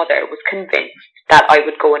my mother was convinced that I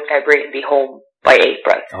would go in February and be home by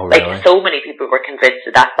April. Oh, really? Like so many people were convinced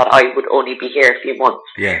of that I would only be here a few months.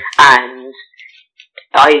 Yeah. And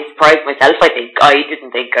I surprised myself. I think I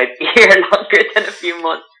didn't think I'd be here longer than a few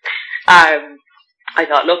months. I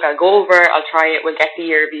thought, look, I'll go over, I'll try it, we'll get the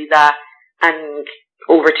year visa, and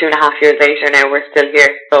over 2.5 years later now we're still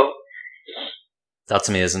here. So that's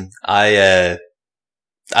amazing. I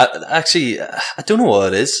actually, I don't know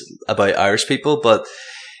what it is about Irish people, but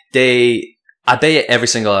I bet every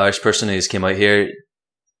single Irish person who's came out here,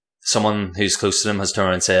 someone who's close to them has turned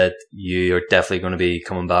around and said, you're definitely going to be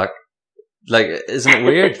coming back. Like, isn't it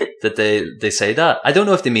weird that they say that? I don't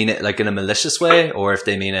know if they mean it like in a malicious way or if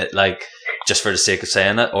they mean it like just for the sake of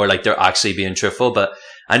saying it or like they're actually being truthful. But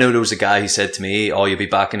I know there was a guy who said to me, oh, you'll be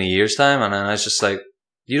back in a year's time. And I was just like,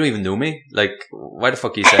 you don't even know me. Like, why the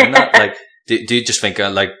fuck are you saying that? Like, do you just think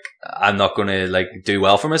like I'm not going to like do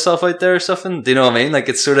well for myself out there or something? Do you know what I mean? Like,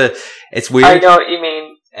 it's weird. I know what you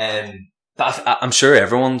mean. But I'm sure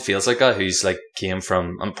everyone feels like that who's like came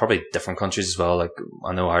from probably different countries as well. Like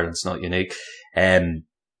I know Ireland's not unique.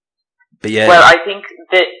 But yeah. Well, I think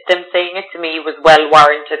that them saying it to me was well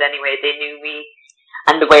warranted anyway. They knew me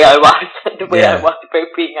and the way I was, I was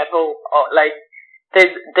about being at home. Oh, like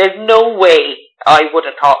there's no way I would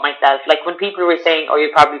have thought myself. Like when people were saying, "Oh,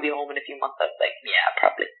 you'll probably be home in a few months," I was like, "Yeah,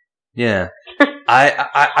 probably." Yeah,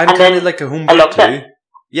 I'm kind of like a homebird too.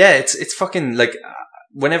 Yeah, it's fucking like.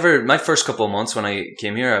 Whenever my first couple of months when I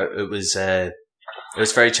came here, it was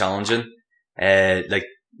very challenging. Like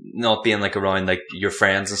not being like around like your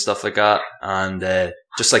friends and stuff like that, and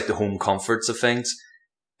just like the home comforts of things.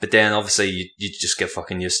 But then obviously you just get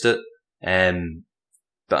fucking used to it.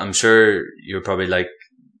 But I'm sure you're probably like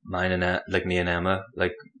mine and like me and Emma.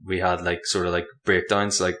 Like we had like sort of like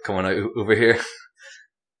breakdowns like coming out over here.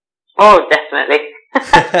 Oh, definitely.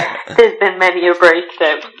 There's been many a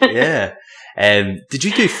breakdown. Yeah. Did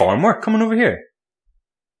you do farm work coming over here?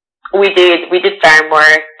 We did farm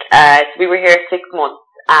work. So we were here 6 months,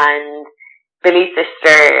 and Billy's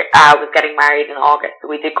sister was getting married in August, so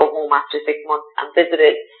we did go home after 6 months and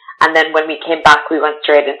visited. And then when we came back, we went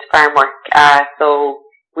straight into farm work. So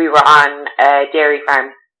we were on a dairy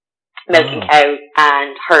farm, milking cows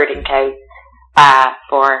and herding cows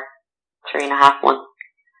for 3.5 months.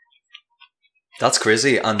 That's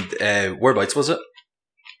crazy. And whereabouts was it?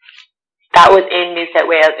 That was in New South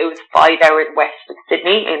Wales. It was 5 hours west of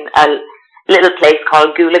Sydney in a little place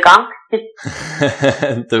called Goolagong.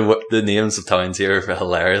 The names of towns here are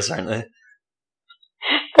hilarious, aren't they?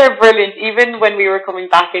 They're brilliant. Even when we were coming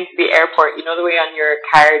back into the airport, you know the way on your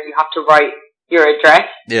card you have to write your address?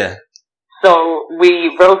 Yeah. So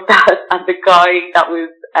we wrote that, and the guy that was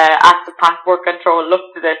at the passport control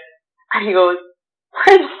looked at it and he goes,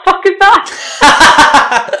 "Where the fuck is that?"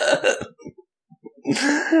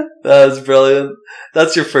 That's brilliant.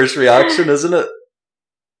 That's your first reaction, isn't it?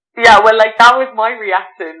 Yeah, well, like, that was my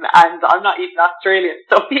reaction, and I'm not even Australian,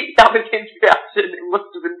 so that was his reaction. It must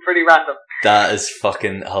have been pretty random. That is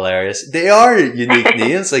fucking hilarious. They are unique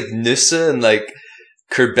names, like Noosa and, like,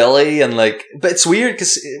 Kirbilly and, like, but it's weird,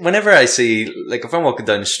 because whenever I see, like, if I'm walking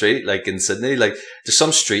down the street, like, in Sydney, like, there's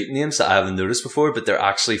some street names that I haven't noticed before, but they're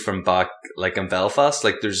actually from back, like, in Belfast.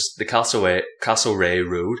 Like, there's the Castlereagh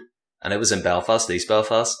Road, and it was in Belfast, East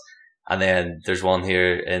Belfast. And then there's one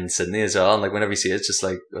here in Sydney as well. And like whenever you see it, it's just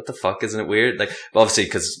like, what the fuck, isn't it weird? Like, obviously,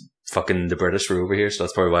 because fucking the British were over here, so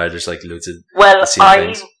that's probably why there's like loads of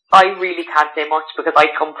things. I really can't say much because I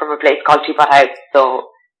come from a place called Two Pot House. So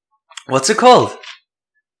what's it called?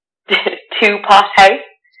 Two Pot House.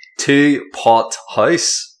 Two Pot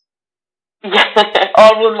House. Yeah,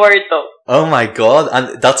 all one word though. Oh my god!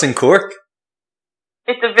 And that's in Cork.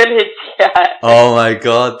 It's a village. Yeah. Oh my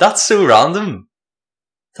god, that's so random.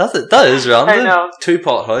 That is random. I know. Two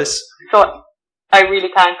Pot House. So I really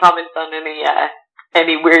can't comment on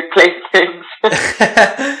any weird place names.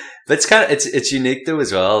 But it's kind of it's unique though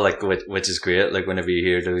as well, like which is great. Like whenever you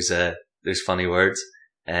hear those funny words,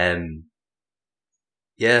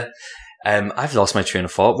 Yeah. I've lost my train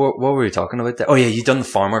of thought. What were we talking about there? Oh yeah, you done the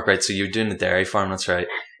farm work, right? So you're doing the dairy farm, that's right.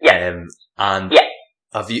 Yeah. And yeah.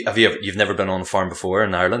 you've never been on a farm before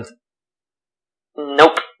in Ireland?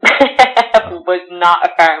 Nope. Was not a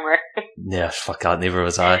farmer. Yeah, fuck that, neither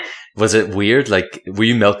was I. Was it weird? Like, were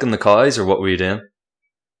you milking the cows or what were you doing?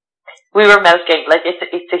 We were milking. Like,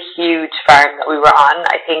 it's a huge farm that we were on.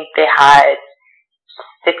 I think they had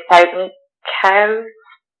 6,000 cows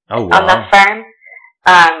on that farm.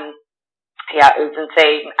 Yeah, it was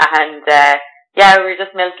insane. And, we were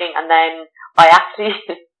just milking. And then I actually,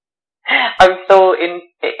 I'm so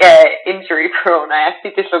injury prone. I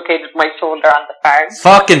actually dislocated my shoulder on the farm.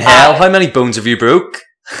 Fucking hell, how many bones have you broke?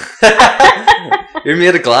 You're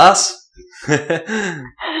made of glass.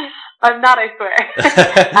 I'm not, I swear.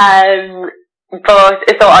 But,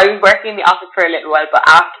 so I was working in the office for a little while, but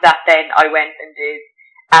after that then I went and did,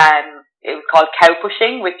 it was called cow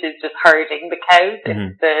pushing, which is just herding the cows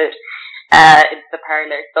into the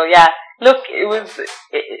parlour. So yeah, look, it was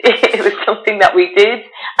something that we did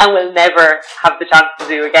and we'll never have the chance to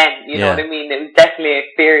do again. You know what I mean? It was definitely an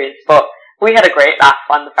experience, but we had a great laugh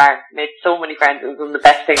on the farm. Made so many friends. It was one of the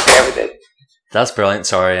best things we ever did. That's brilliant.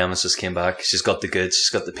 Sorry, Emma's just came back. She's got the goods. She's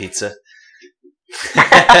got the pizza.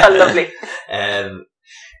 Lovely.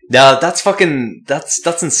 No,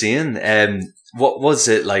 that's insane. What was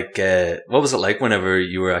it like? What was it like whenever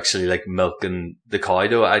you were actually like milking the cow?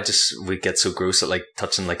 Though would get so gross at like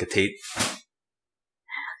touching like a teat.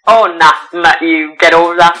 Oh, nah, you get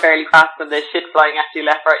over that fairly fast when there's shit flying at you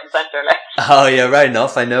left, right, and centre. Like. Oh yeah, right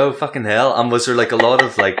enough. I know. Fucking hell. And was there like a lot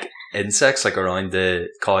of like insects like around the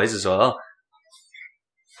cows as well?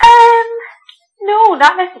 No,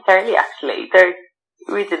 not necessarily. Actually,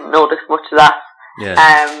 we didn't notice much of that.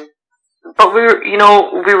 Yeah. But we were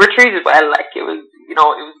treated well. Like it was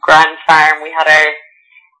a grand farm. We had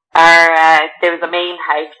our there was a main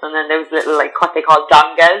house, and then there was little like what they call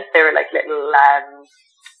dongas. They were like little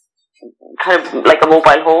kind of like a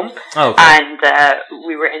mobile home. Oh, okay. And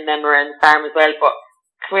we were in them around the farm as well. But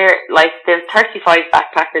there's 35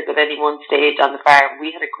 backpackers at any one stage on the farm.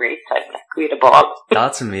 We had a great time. Like, we had a ball.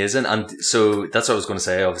 That's amazing. And so that's what I was going to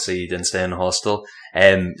say. Obviously, you didn't stay in a hostel.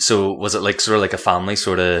 So was it like sort of like a family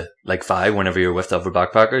sort of like vibe whenever you were with other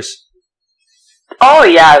backpackers? Oh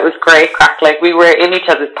yeah, it was great crack. Like we were in each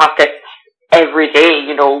other's pockets every day.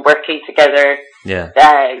 Working together. Yeah.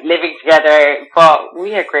 Living together. But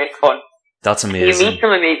we had great fun. That's amazing. You meet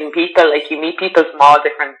some amazing people. Like you meet people from all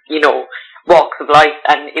different, walks of life,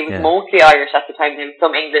 and it was mostly Irish at the time. There was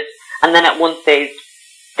some English, and then at one stage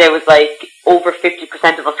there was like over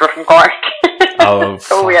 50% of us were from Cork. Oh,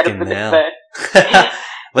 so we had a bit of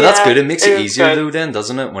well, that's good. It makes it easier though, then,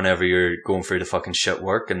 doesn't it? Whenever you're going through the fucking shit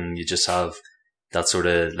work, and you just have that sort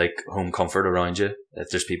of like home comfort around you. If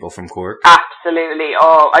there's people from Cork, absolutely.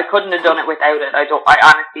 Oh, I couldn't have done it without it. I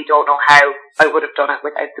honestly don't know how I would have done it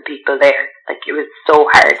without the people there. Like it was so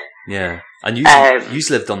hard. Yeah, and you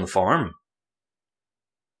lived on the farm.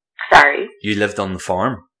 Sorry? You lived on the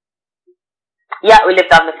farm? Yeah, we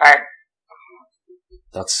lived on the farm.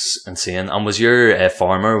 That's insane. And was your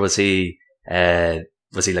farmer, was he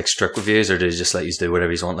like strict with you, or did he just let you do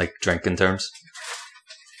whatever you want, like drinking terms?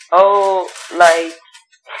 Oh, like,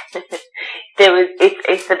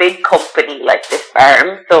 it's a big company, like this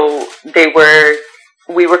farm, so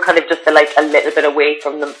we were kind of just a little bit away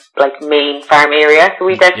from the like main farm area, so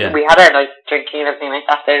we we had our nice drinking and everything like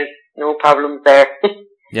that. There's no problems there.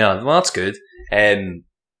 Yeah, well, that's good.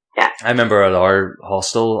 Yeah. I remember at our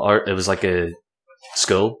hostel, it was like a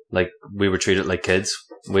school. Like, we were treated like kids.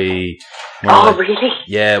 Really?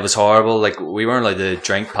 Yeah, it was horrible. Like, we weren't allowed to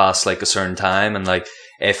drink past like a certain time, and like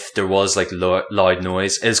if there was like loud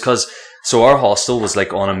noise, it's because our hostel was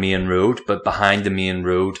like on a main road, but behind the main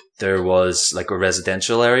road there was like a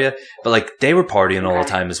residential area. But like they were partying all the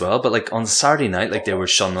time as well. But like on Saturday night, like they were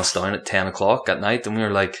shutting us down at 10 o'clock at night, and we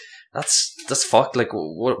were like, that's fucked. Like,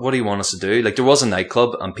 what do you want us to do? Like, there was a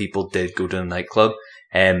nightclub, and people did go to the nightclub,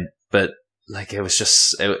 but like it was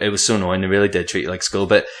just it was so annoying. They really did treat you like school,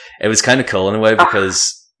 but it was kind of cool in a way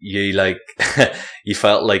because you like you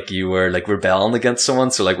felt like you were like rebelling against someone.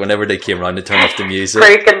 So like whenever they came around to turn off the music,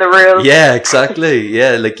 breaking the rules. Yeah, exactly.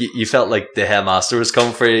 Yeah, like you felt like the headmaster was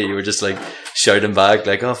coming for you. You were just like shouting back,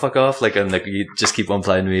 like, "Oh, fuck off!" Like, and like you just keep on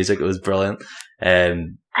playing music. It was brilliant.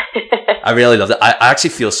 I really loved it. I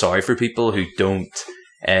actually feel sorry for people who don't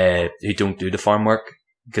do the farm work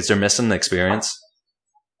because they're missing the experience.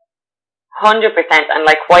 100%. And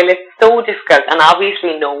like, while it's so difficult, and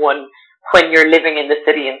obviously no one, when you're living in the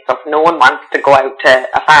city and stuff, no one wants to go out to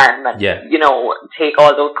a farm and, take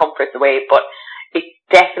all those comforts away. But it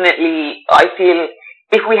definitely, I feel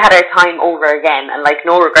if we had our time over again, and like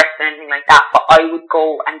no regrets or anything like that, but I would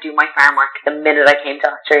go and do my farm work the minute I came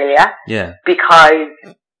to Australia. Yeah.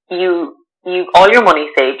 Because you all your money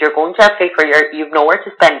saved, you're going to a place where you've nowhere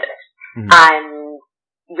to spend it. Mm-hmm. And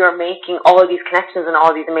you're making all these connections and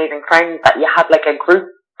all these amazing friends that you have like a group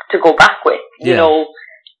to go back with, you know,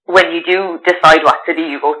 when you do decide what city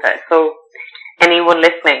you go to. So anyone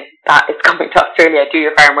listening that is coming to Australia, do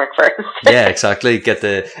your farm work first. Yeah, exactly.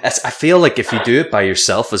 I feel like if you do it by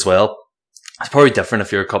yourself as well, it's probably different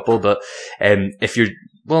if you're a couple, but if you're,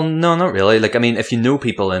 well, no, not really. Like, I mean, if you know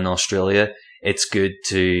people in Australia, it's good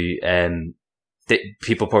to,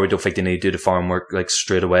 people probably don't think they need to do the farm work like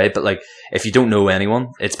straight away, but like if you don't know anyone,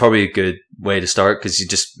 it's probably a good way to start because you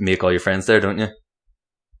just make all your friends there, don't you?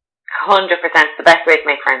 100%, the best way to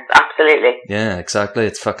make friends, absolutely. Yeah, exactly.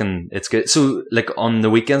 It's good. So, like on the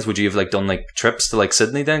weekends, would you have like done like trips to like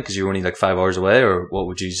Sydney then, because you're only like 5 hours away, or what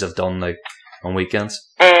would you just have done like on weekends?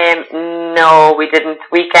 No, we didn't.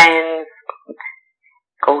 Weekends,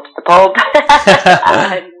 go to the pub,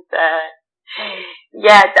 and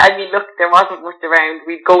yeah, I mean, look, there wasn't much around.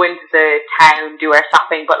 We'd go into the town, do our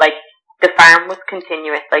shopping, but like the farm was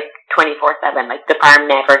continuous, like 24/7. Like the farm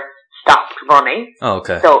never stopped running. Oh,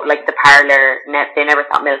 okay. So like the parlour, they never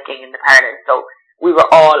stopped milking in the parlour. So we were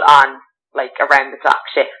all on like around the clock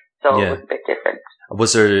shift. So it was a bit different.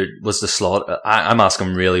 Was the slaughter? I'm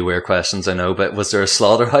asking really weird questions, I know, but was there a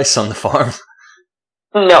slaughterhouse on the farm?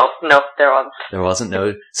 No, there wasn't. There wasn't,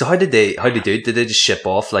 no. So how did they do it? Did they just ship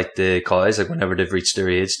off like the cows, like whenever they've reached their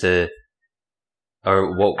age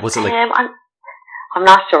or what was it like? I'm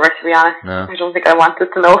not sure, to be honest. No. I don't think I wanted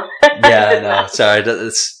to know. Yeah, no, sorry,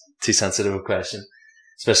 that's too sensitive a question,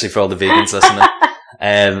 especially for all the vegans listening.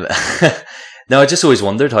 No, I just always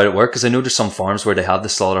wondered how it worked, because I know there's some farms where they have the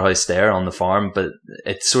slaughterhouse there on the farm, but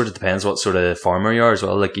it sort of depends what sort of farmer you are as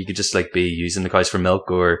well. Like you could just like be using the cows for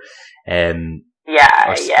milk or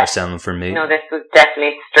or selling them for meat. No, this was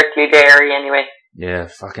definitely strictly dairy anyway. Yeah,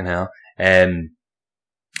 fucking hell.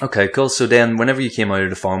 Okay, cool. So then whenever you came out of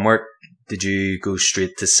the farm work, did you go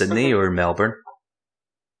straight to Sydney or Melbourne?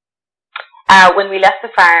 When we left the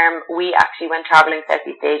farm, we actually went travelling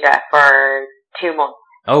Southeast Asia for 2 months.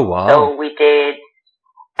 Oh, wow. So we did,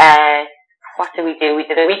 what did we do? We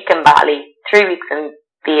did a week in Bali, 3 weeks in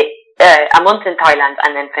a month in Thailand,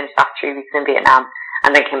 and then finished off 3 weeks in Vietnam,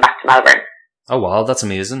 and then came back to Melbourne. Oh, wow, that's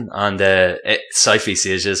amazing. And Southeast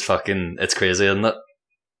Asia is it's crazy, isn't it?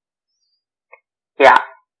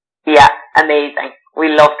 Yeah, amazing. We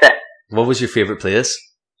loved it. What was your favourite place?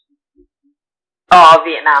 Oh,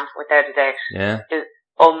 Vietnam, without a doubt. Yeah. It was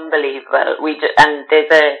unbelievable. And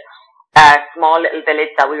there's a small little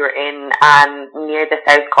village that we were in near the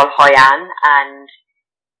south called Hoi An, and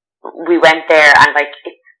we went there, and like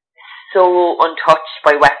it's so untouched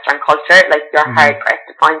by Western culture. Like you're hard pressed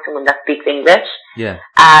to find someone that speaks English. Yeah.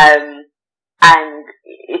 And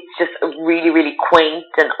it's just really, really quaint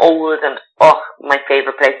and old, and my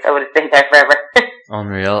favourite place. I would have stayed there forever.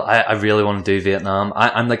 Unreal. I really want to do Vietnam.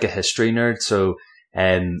 I'm like a history nerd, so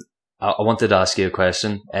I wanted to ask you a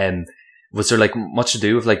question. Was there like much to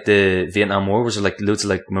do with like the Vietnam War? Was there like loads of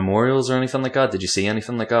like memorials or anything like that? Did you see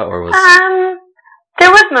anything like that, or was? There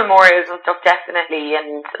was memorials and stuff, definitely,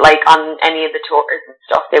 and like on any of the tours and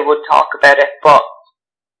stuff, they would talk about it, but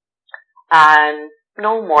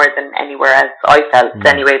no more than anywhere else, I felt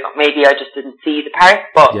anyway. But maybe I just didn't see the parts.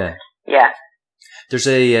 But yeah. There's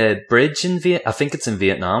a bridge in I think it's in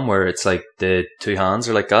Vietnam, where it's like the two hands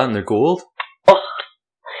are like that and they're gold. Oh,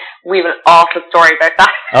 we have an awful story about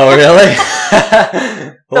that. Oh, really?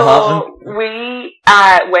 What happened? We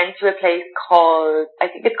went to a place called, I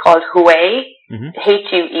think it's called Hue.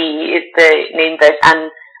 HUE is the name of it,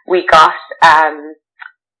 and we got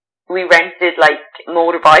we rented like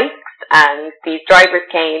motorbikes, and these drivers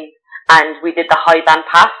came, and we did the Hoi Ban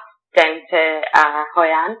Pass down to Hoi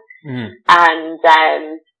An.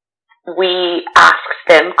 And we asked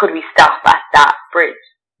them, could we stop at that bridge?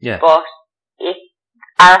 Yeah. But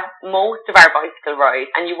most of our bicycle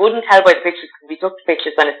rides, and you wouldn't tell by the pictures because we took the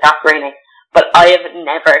pictures when it stopped raining, but I have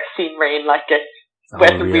never seen rain like it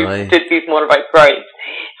when we did these motorbike rides.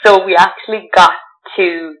 So we actually got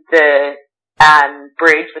to the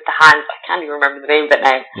bridge with the hands. I can't even remember the name of it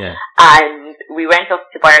now. Yeah. And we went up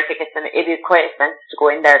to buy our tickets, and it is quite expensive to go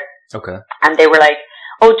in there. Okay. And they were like,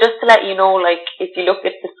 oh, just to let you know, like, if you look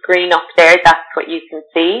at the screen up there, that's what you can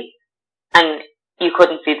see. And you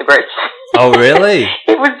couldn't see the bridge. Oh, really?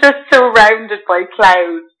 It was just surrounded by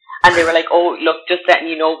clouds. And they were like, oh, look, just letting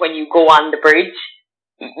you know, when you go on the bridge,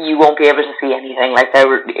 you won't be able to see anything. Like,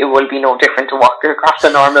 it will be no different to walking across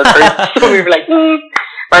a normal bridge. So we were like,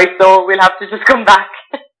 right, so we'll have to just come back.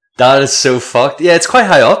 That is so fucked. Yeah, it's quite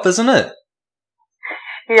high up, isn't it?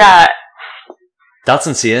 Yeah. That's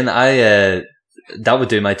insane. That would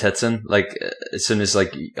do my tits in. Like, as soon as,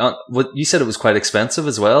 like, what you said, it was quite expensive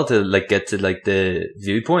as well to, like, get to, like, the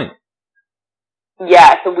viewpoint.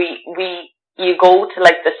 Yeah, so you go to,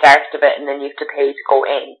 like, the start of it and then you have to pay to go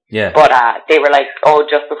in. Yeah. But, they were like, oh,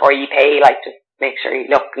 just before you pay, like, just make sure you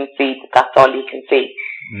look and see that that's all you can see.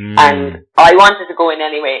 And I wanted to go in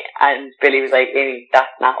anyway, and Billy was like, Amy, that's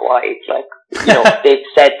not wise. Like, you know, they've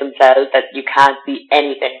said themselves that you can't see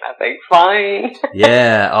anything. I was like, fine.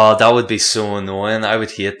 Yeah, oh, that would be so annoying. I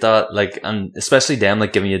would hate that. Like, and especially them,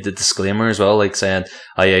 like, giving you the disclaimer as well, like saying,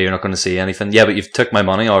 oh yeah, you're not going to see anything. Yeah, but you've took my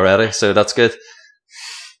money already, so that's good.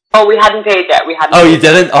 Oh, we hadn't paid yet. Oh, you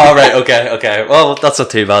didn't? Oh, right, okay. Well, that's not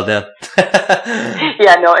too bad then.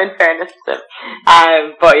 Yeah, no, in fairness to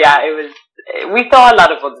them. But yeah, we saw a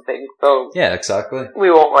lot of other things, so. Yeah, exactly.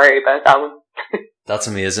 We won't worry about that one. That's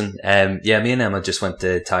amazing. Yeah, me and Emma just went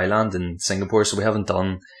to Thailand and Singapore, so we haven't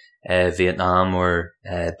done Vietnam or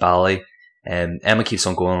Bali. Emma keeps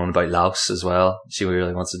on going on about Laos as well. She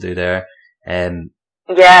really wants to do there.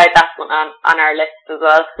 Yeah, that's one on our list as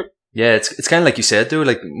well. Yeah, it's kind of like you said though,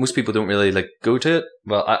 like most people don't really like go to it.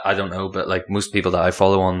 Well, I don't know, but like most people that I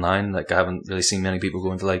follow online, like I haven't really seen many people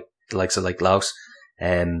going to like the likes of like Laos,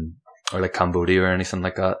 or like Cambodia or anything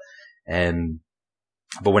like that.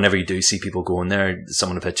 But whenever you do see people going there, some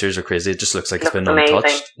of the pictures are crazy. It just looks like it's been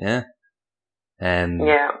untouched. Yeah.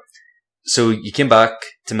 Yeah. So you came back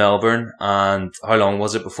to Melbourne, and how long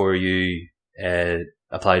was it before you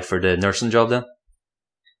applied for the nursing job then?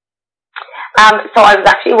 So I was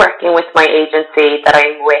actually working with my agency that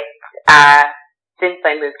I'm with since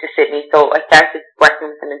I moved to Sydney. So I started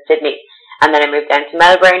working with them in Sydney, and then I moved down to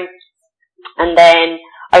Melbourne, and then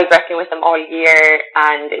I was working with them all year,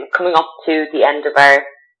 and it was coming up to the end of our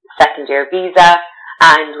second year visa,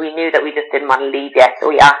 and we knew that we just didn't want to leave yet, so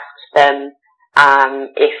we asked them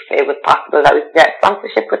if it was possible that we could get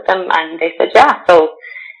sponsorship with them, and they said yeah. So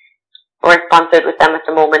we're sponsored with them at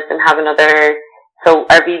the moment and have another. So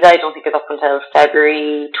our visa, I don't think, is up until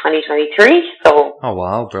February 2023. So oh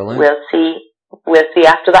wow, brilliant! We'll see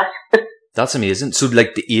after that. That's amazing. So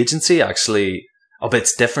like the agency actually, but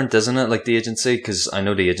it's different, isn't it? Like the agency, because I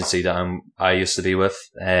know the agency that I used to be with,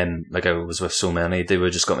 like I was with so many, they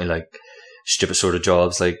would just got me like stupid sort of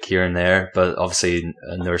jobs like here and there. But obviously,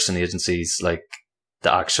 a nursing agency is like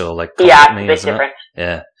the actual like company, yeah, it's a bit different.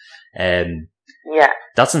 Yeah, yeah.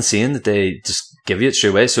 That's insane that they just give you it straight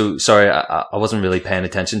away. So, sorry, I wasn't really paying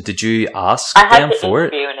attention. Did you ask them for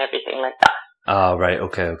it? I had the interview and everything like that. Oh, right.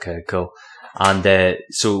 Okay, cool. And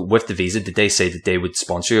so with the visa, did they say that they would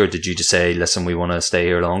sponsor you, or did you just say, listen, we want to stay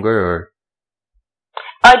here longer, or?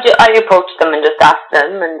 I approached them and just asked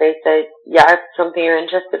them, and they said, yeah, if it's something you're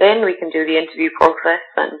interested in, we can do the interview process,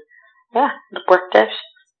 and yeah, it worked out.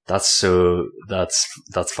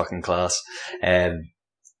 That's fucking class.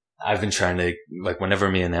 I've been trying to, like, whenever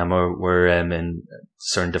me and Emma were in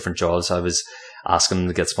certain different jobs, I was asking them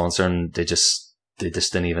to get sponsored, and they just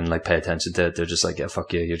didn't even like pay attention to it. They're just like, yeah,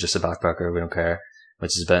 fuck you, you're just a backpacker, we don't care,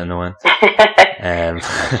 which is a bit annoying.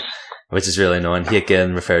 Which is really annoying. Hate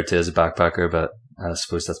getting referred to as a backpacker, but I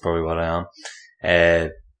suppose that's probably what I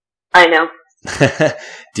am. I know.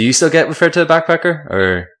 Do you still get referred to a backpacker,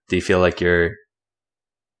 or do you feel like you're?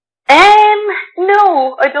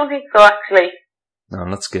 No, I don't think so, actually. No,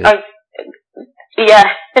 that's good.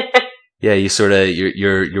 Yeah. Yeah,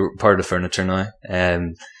 you're part of the furniture now.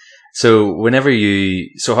 So whenever you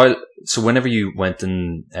went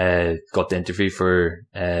and got the interview for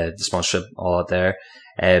the sponsorship, all out there,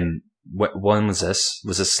 when was this?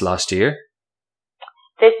 Was this last year?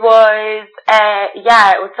 This was it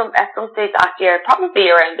was at some stage last year, probably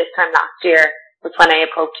around this time last year was when I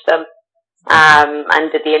approached them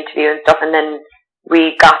and did the interview and stuff, and then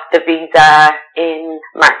we got the visa in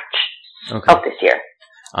March of this year.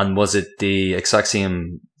 And was it the exact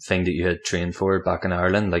same thing that you had trained for back in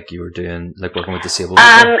Ireland, like you were doing, like working with disabled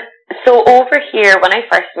people? So over here, when I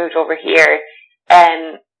first moved over here,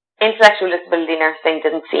 intellectual disability nursing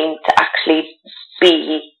didn't seem to actually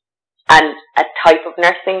be a type of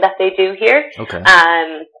nursing that they do here. Okay.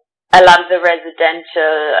 A lot of the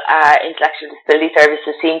residential intellectual disability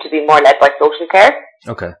services seem to be more led by social care.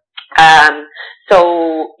 Okay.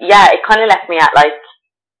 So yeah, it kind of left me at like,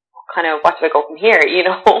 kind of, what do I go from here, you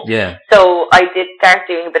know? Yeah. So I did start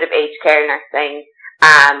doing a bit of aged care nursing,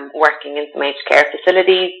 working in some aged care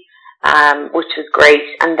facilities, which was great.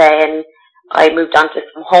 And then I moved on to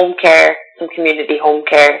some home care, some community home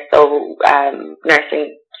care. So,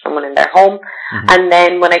 nursing someone in their home. Mm-hmm. And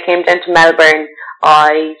then when I came down to Melbourne,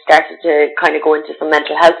 I started to kind of go into some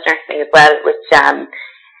mental health nursing as well, which,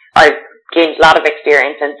 I've gained a lot of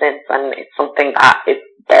experience in since, and it's something that is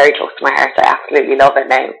very close to my heart. I absolutely love it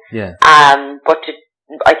now. Yeah. But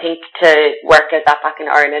I think to work as that back in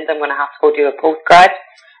Ireland, I'm going to have to go do a postgrad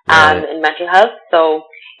in mental health. So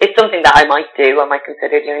it's something that I might do. I might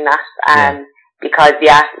consider doing that. Because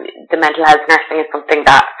the mental health nursing is something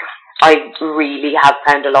that I really have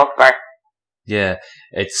found a love for. Yeah,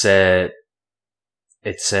 it's the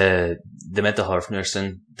mental health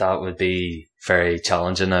nursing that would be very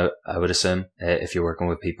challenging. I would assume if you're working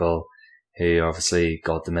with people who obviously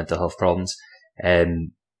got the mental health problems.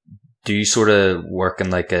 Do you sort of work in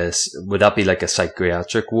like would that be like a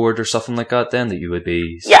psychiatric ward or something like that then that you would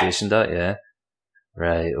be stationed at? Yeah.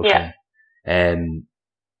 Right. Okay. Yeah.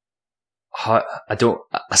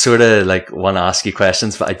 I sort of like want to ask you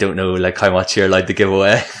questions, but I don't know like how much you're allowed to give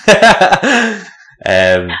away.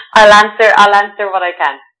 I'll answer what I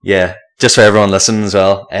can. Yeah. Just for everyone listening as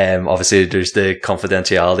well. Obviously there's the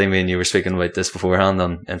confidentiality. Me and you were speaking about this beforehand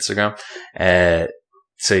on Instagram.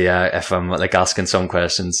 So yeah, if I'm like asking some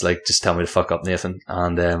questions, like just tell me to fuck up, Nathan,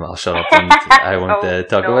 and I'll shut up and I won't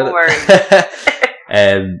talk about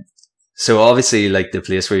it. So obviously, like the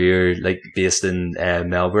place where you're like based in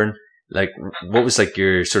Melbourne, like what was like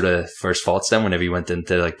your sort of first thoughts then whenever you went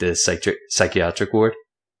into like the psychiatric ward?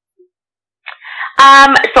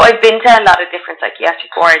 So I've been to a lot of different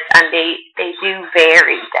psychiatric wards, and they do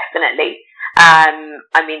vary definitely.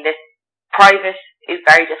 I mean, this private is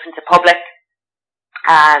very different to public.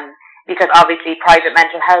 Because obviously private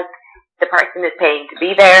mental health, the person is paying to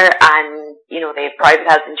be there, and they have private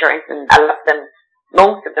health insurance, and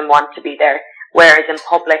most of them want to be there. Whereas in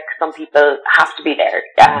public, some people have to be there.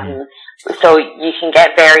 So you can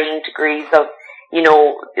get varying degrees of,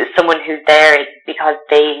 someone who's there because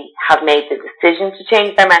they have made the decision to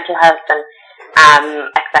change their mental health and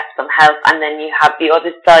accept some help, and then you have the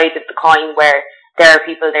other side of the coin where there are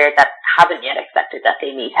people there that haven't yet accepted that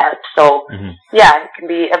they need help. So, it can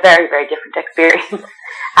be a very, very different experience,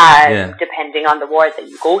 depending on the ward that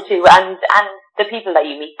you go to and the people that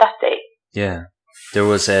you meet that day. Yeah. There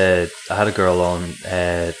was I had a girl on,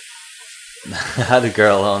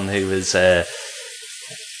 who was,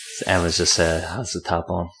 Emma's just, has the tap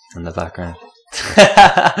on in the background.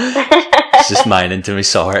 She's just minding to me,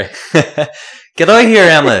 sorry. Get out here,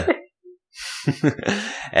 Emma!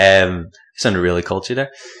 Sounded really culty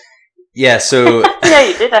there. Yeah, so yeah,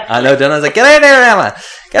 you did actually. I know, then I was like, get out there, Emma!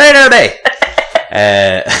 Get out there,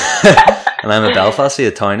 and I'm a Belfastie,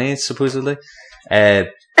 a townie, supposedly.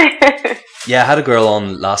 Yeah, I had a girl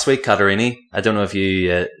on last week, Katerini. I don't know if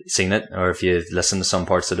you seen it or if you've listened to some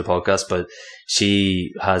parts of the podcast, but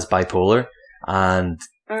she has bipolar, and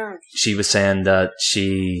she was saying that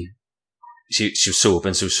she was so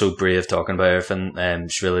open, she was so brave talking about everything.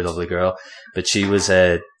 She's a really lovely girl, but she was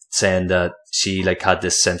saying that she like had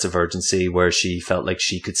this sense of urgency where she felt like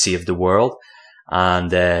she could save the world,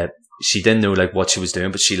 and she didn't know like what she was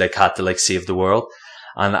doing, but she like had to like save the world.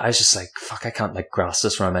 And I was just like, fuck, I can't like grasp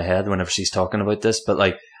this around my head whenever she's talking about this, but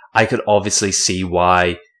like I could obviously see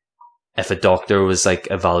why if a doctor was like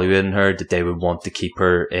evaluating her that they would want to keep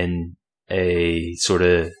her in a sort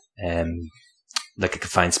of like a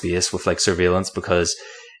confined space with like surveillance, because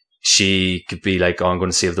she could be like, oh, I'm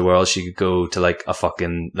going to save the world. She could go to like a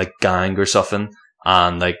fucking like gang or something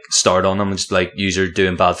and like start on them and just like use her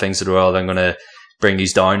doing bad things to the world. I'm going to bring you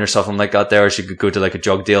down or something like that there. Or she could go to like a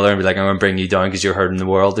drug dealer and be like, I'm going to bring you down because you're hurting the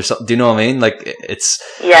world or something. Do you know what I mean? Like it's,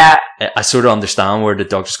 I sort of understand where the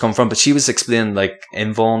doctors come from, but she was explaining like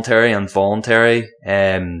involuntary and voluntary,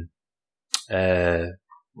 how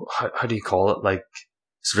do you call it? Like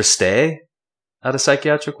sort of stay at a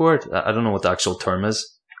psychiatric ward. I don't know what the actual term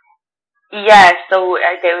is. Yeah, so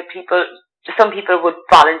some people would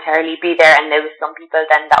voluntarily be there, and there was some people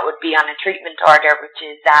then that would be on a treatment order, which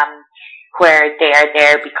is where they are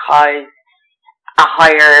there because a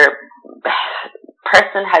higher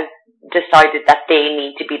person has decided that they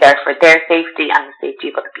need to be there for their safety and the safety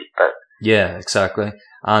of other people. Yeah, exactly.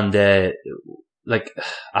 And like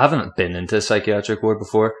I haven't been into a psychiatric ward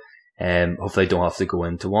before. Hopefully I don't have to go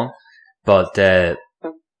into one. But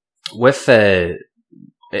with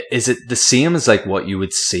is it the same as like what you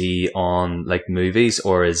would see on like movies,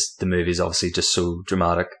 or is the movies obviously just so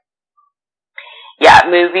dramatic? Yeah,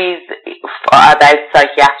 movies about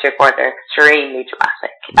psychiatric ward are extremely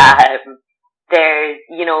dramatic. There's,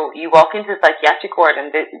 you walk into a psychiatric ward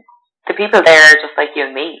and the people there are just like you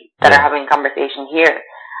and me that are having a conversation here.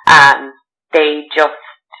 They just,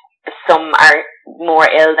 some are more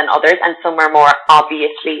ill than others, and some are more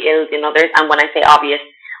obviously ill than others. And when I say obvious,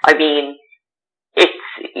 I mean it's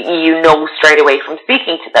straight away from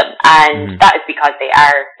speaking to them, and that is because they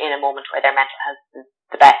are in a moment where their mental health is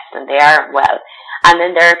the best and they are well. And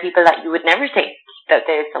then there are people that you would never think that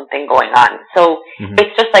there's something going on. So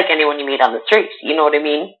it's just like anyone you meet on the street, you know what I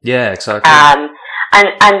mean? Yeah, exactly. And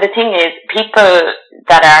the thing is, people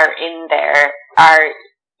that are in there are,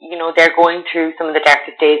 you know, they're going through some of the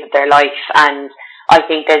darkest days of their life, and I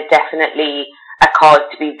think there's definitely a cause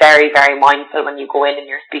to be very, very mindful when you go in and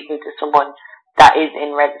you're speaking to someone that is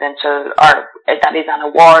in residential or that is on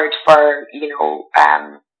a ward for, you know,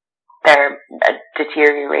 their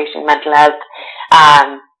deteriorating mental health,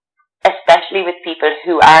 especially with people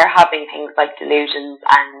who are having things like delusions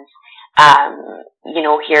and, you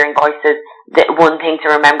know, hearing voices. The one thing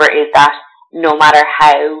to remember is that no matter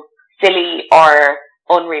how silly or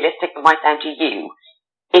unrealistic it might sound to you,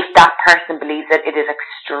 if that person believes it, it is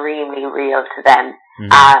extremely real to them.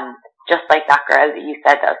 Just like that girl that you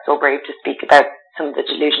said that was so brave to speak about some of the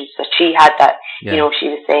delusions that she had, that, you know, she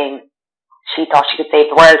was saying she thought she could save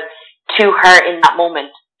the world. To her in that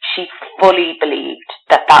moment, she fully believed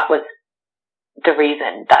that that was the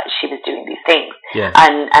reason that she was doing these things. Yeah.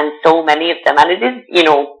 And so many of them, and it is, you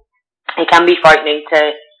know, it can be frightening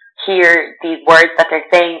to hear these words that they're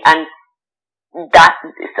saying, and that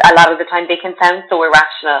a lot of the time they can sound so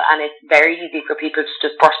irrational, and it's very easy for people to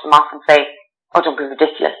just brush them off and say, oh, don't be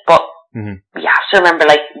ridiculous. But you have to remember,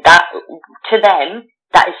 like, that to them,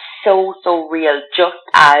 that is so, so real, just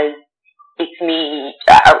as it's me,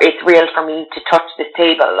 or it's real for me to touch this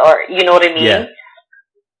table, or, you know what I mean? Yeah.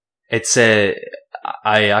 It's, I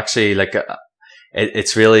actually, like,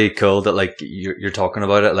 it's really cool that, like, you're talking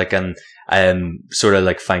about it, like, and I'm sort of,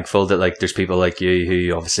 like, thankful that, like, there's people like you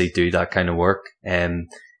who obviously do that kind of work,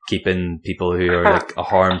 and keeping people who are, like, a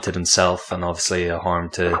harm to themselves and obviously a harm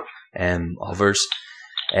to, others.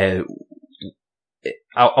 I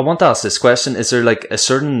want to ask this question. Is there, like, a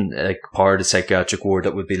certain, like, part of the psychiatric ward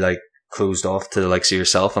that would be, like, closed off to the likes of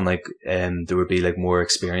yourself, and, like, there would be, like, more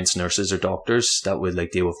experienced nurses or doctors that would,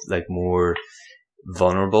 like, deal with, like, more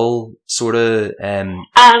vulnerable sort of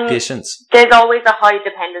patients? There's always a high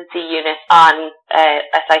dependency unit on a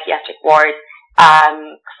psychiatric ward.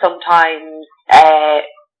 Sometimes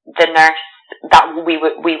the nurse that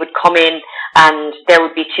we would come in, and there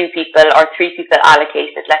would be 2 people or 3 people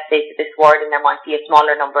allocated, let's say, to this ward, and there might be a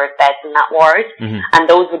smaller number of beds in that ward, and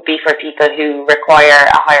those would be for people who require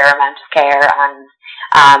a higher amount of care and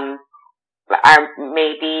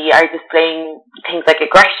are displaying things like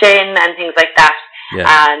aggression and things like that,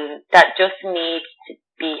 and that just need to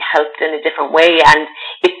be helped in a different way. And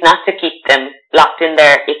it's not to keep them locked in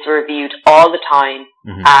there; it's reviewed all the time.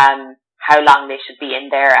 How long they should be in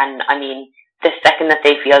there, and I mean, the second that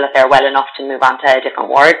they feel that they're well enough to move on to a different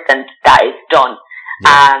ward, then that is done.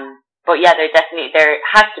 But yeah, there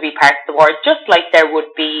has to be parts of the ward, just like there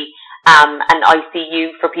would be an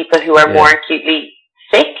ICU for people who are more acutely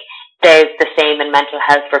sick. There's the same in mental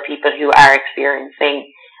health for people who are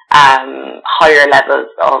experiencing higher levels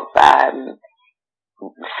of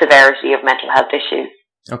severity of mental health issues.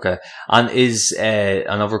 Okay. And is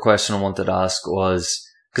another question I wanted to ask was,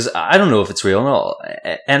 because I don't know if it's real or not,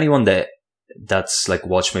 anyone that's like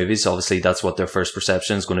watch movies, obviously that's what their first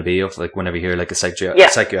perception is going to be of, like, whenever you hear like a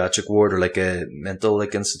psychiatric ward or like a mental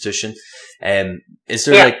like institution. Is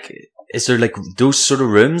there like those sort of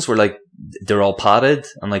rooms where like they're all padded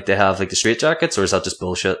and like they have like the straitjackets, or is that just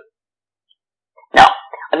bullshit? No,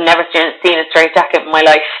 I've never seen a straitjacket in my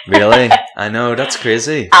life. Really? I know, that's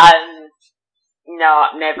crazy. No,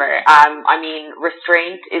 never. I mean,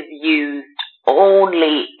 restraint is used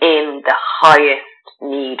only in the highest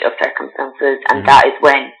need of circumstances, and that is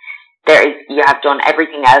when you have done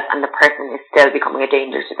everything else and the person is still becoming a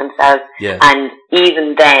danger to themselves. And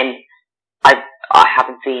even then, I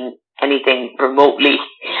haven't seen anything remotely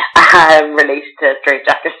related to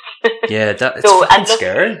straitjackets. Yeah, it's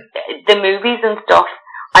scary. The movies and stuff,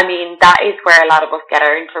 I mean, that is where a lot of us get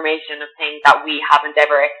our information of things that we haven't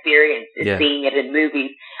ever experienced, is seeing it in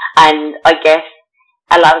movies. And I guess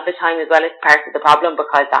a lot of the time as well, it's part of the problem,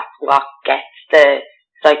 because that's what gets the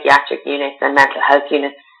psychiatric units and mental health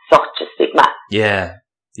units such a stigma. Yeah,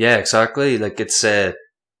 exactly. Like it's like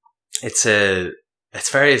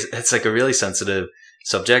a really sensitive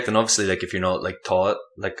subject, and obviously, like, if you're not like taught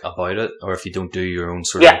like about it, or if you don't do your own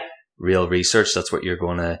sort of real research, that's what you're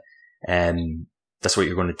gonna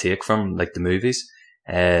take from like the movies.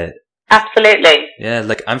 Absolutely. Yeah,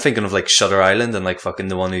 like I'm thinking of like Shutter Island and like fucking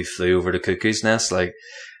The One Who Flew Over the Cuckoo's Nest, like,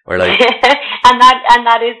 or like, and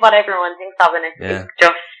that is what everyone thinks of, and it's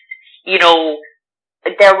just, you know,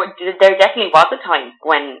 there definitely was a time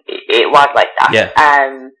when it was like that,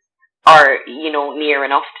 or, you know, near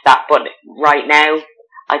enough to that, but right now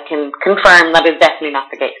I can confirm that is definitely not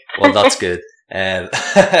the case. Well, that's good.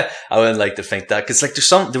 I wouldn't like to think that, because like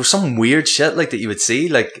there was some weird shit like that you would see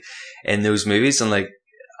like in those movies, and like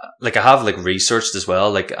I have like researched as well.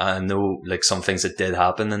 Like I know like some things that did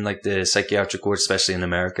happen in like the psychiatric ward, especially in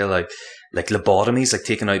America, like lobotomies, like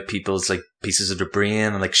taking out people's like pieces of their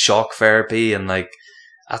brain, and like shock therapy, and like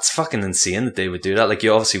that's fucking insane that they would do that. Like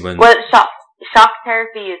you obviously wouldn't. Well, shock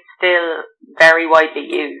therapy is still very widely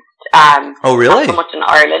used. Oh really? Not so much in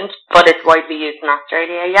Ireland, but it's widely used in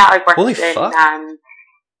Australia. Yeah, I've worked Holy fuck.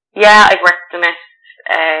 I've worked in it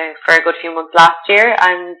for a good few months last year,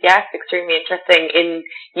 and yeah, it's extremely interesting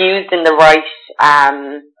used in the right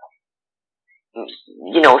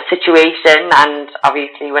situation, and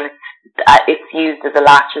obviously when it's used as a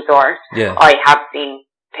last resort. Yeah. I have seen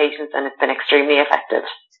patients and it's been extremely effective.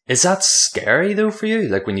 Is that scary though for you,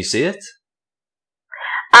 like when you see it?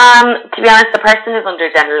 To be honest, the person is under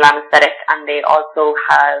general anaesthetic, and they also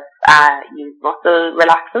have used muscle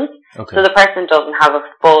relaxants. Okay. So the person doesn't have a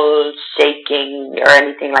full shaking or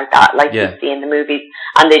anything like that, like you see in the movies,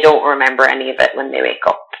 and they don't remember any of it when they wake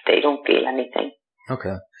up. They don't feel anything.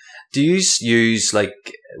 Okay. Do you use, like,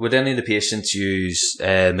 would any of the patients use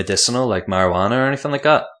medicinal, like marijuana or anything like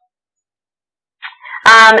that?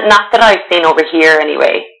 Not that I've seen over here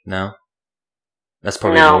anyway. No? That's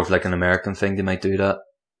probably more of like an American thing, they might do that.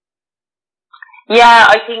 Yeah,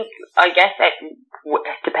 I guess it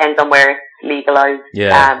depends on where it's legalised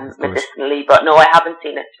medicinally, but no, I haven't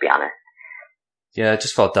seen it, to be honest. Yeah, I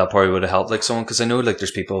just thought that probably would have helped like someone, because I know like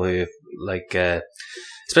there's people who like,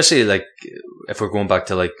 especially like if we're going back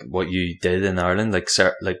to like what you did in Ireland, like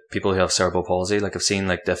people who have cerebral palsy, like I've seen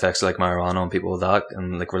like the effects of like marijuana on people with that,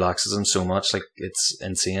 and like relaxes them so much, like it's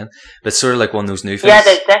insane. But it's sort of like one of those new things. Yeah,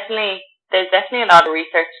 there's definitely a lot of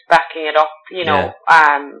research backing it up, you know.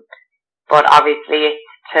 But obviously it's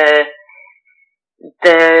to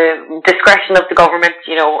the discretion of the government,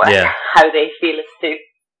 you know, how they feel it too.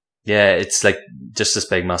 Yeah, it's like just this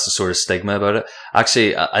big massive sort of stigma about it.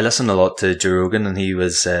 Actually, I listen a lot to Joe Rogan, and he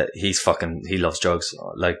loves drugs,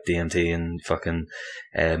 like DMT and fucking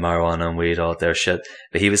marijuana and weed, all their shit.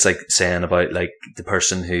 But he was like saying about like the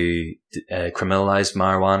person who criminalized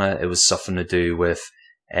marijuana, it was something to do with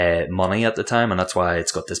money at the time, and that's why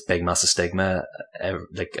it's got this big massive stigma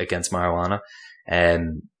like against marijuana,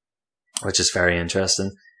 which is very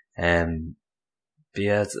interesting. But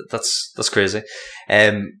yeah, that's crazy.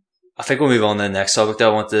 I think we'll move on to the next topic that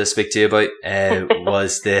I wanted to speak to you about.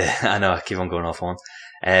 Was I know I keep on going off on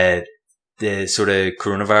the sort of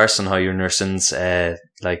coronavirus and how your nursing's been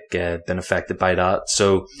affected by that.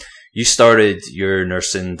 So you started your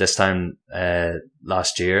nursing this time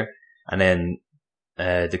last year, and then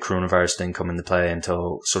the coronavirus didn't come into play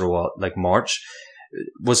until sort of March.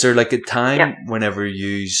 Was there like a time whenever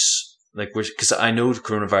because I know the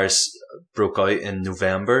coronavirus broke out in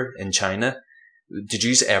November in China. Did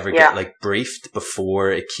you ever get like briefed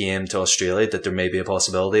before it came to Australia that there may be a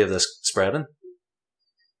possibility of this spreading?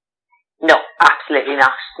 No, absolutely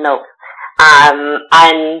not. No.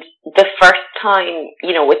 And the first time,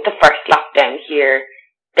 you know, with the first lockdown here,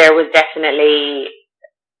 there was definitely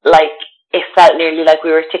like, it felt nearly like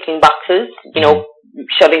we were ticking boxes, you know,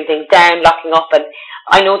 shutting things down, locking up. And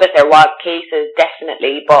I know that there was cases,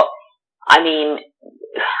 definitely, but I mean,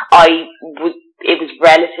 it was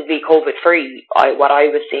relatively COVID-free, what I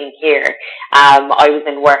was seeing here. I was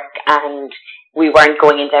in work and we weren't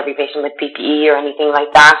going into every patient with PPE or anything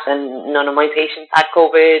like that, and none of my patients had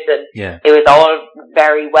COVID, and it was all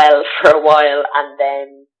very well for a while, and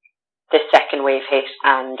then the second wave hit,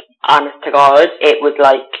 and honest to God, it was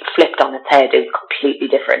like flipped on its head. It was completely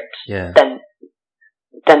different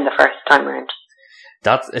than the first time around.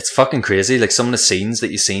 It's fucking crazy. Like some of the scenes that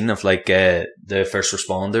you've seen of like the first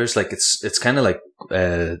responders, like it's kind of like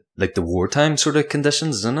the wartime sort of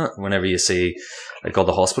conditions, isn't it? Whenever you see like all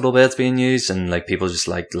the hospital beds being used and like people just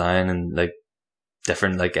like lying in like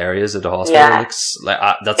different like areas of the hospital,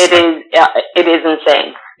 it is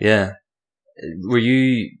insane. Yeah. Were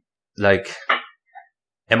you like?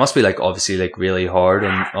 It must be like obviously like really hard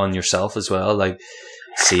on yourself as well. Like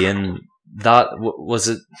seeing that, was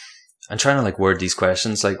it? I'm trying to like word these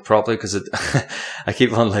questions like properly because I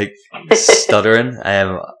keep on like stuttering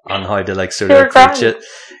on how to like sort of approach it.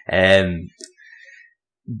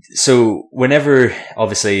 So whenever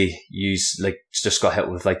obviously you like just got hit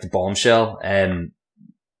with like the bombshell,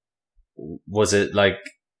 was it like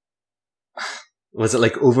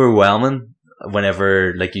overwhelming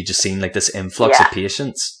whenever like you just seen like this influx of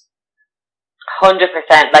patients? 100%.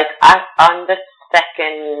 Like on the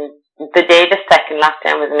day the second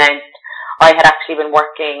lockdown was announced, I had actually been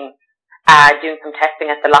working, doing some testing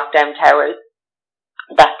at the lockdown towers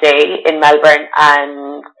that day in Melbourne,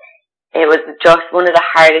 and it was just one of the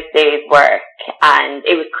hardest days work, and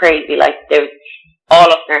it was crazy. Like, there was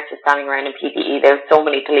all us nurses standing around in PPE. There was so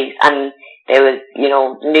many police, and there was, you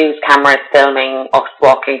know, news cameras filming us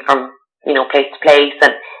walking from, you know, place to place,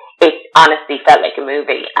 and it honestly felt like a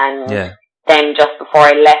movie. And then just before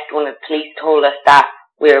I left, one of the police told us that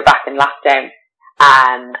we were back in lockdown,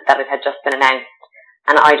 and that it had just been announced.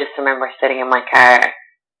 And I just remember sitting in my car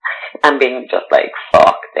and being just like,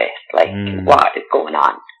 fuck this, like, what is going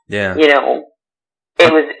on? Yeah. You know,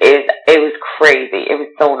 it was crazy. It was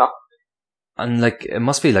so nuts. And like, it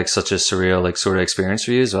must be like such a surreal, like, sort of experience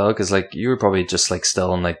for you as well, because like, you were probably just like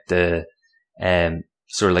still in like the,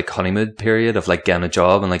 sort of like honeymoon period of like getting a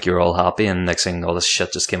job, and like you were all happy, and next thing all this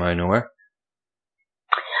shit just came out of nowhere.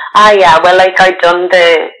 Yeah, well, like, I'd done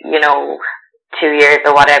the, you know, 2 years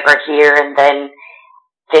or whatever here, and then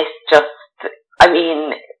this just, I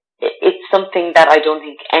mean, it's something that I don't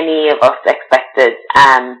think any of us expected,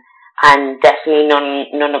 and definitely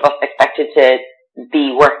none of us expected to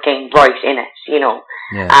be working right in it, you know.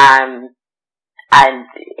 Yeah. And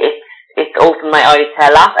it's opened my eyes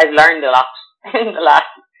to a lot. I've learned a lot in the last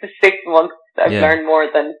 6 months. I've learned more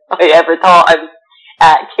than I ever thought I was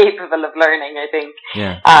capable of learning, I think.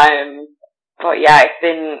 Yeah. But yeah,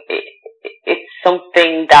 it's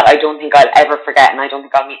something that I don't think I'll ever forget, and I don't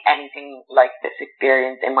think I'll meet anything like this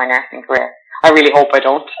experience in my nursing career. I really hope I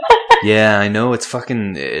don't. Yeah, I know, it's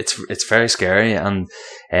very scary. And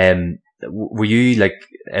were you like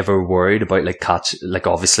ever worried about like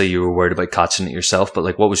obviously you were worried about catching it yourself, but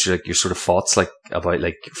like what was your sort of thoughts like about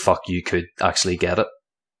like, fuck, you could actually get it?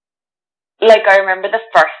 Like, I remember the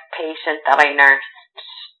first patient that I nursed,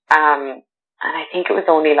 and I think it was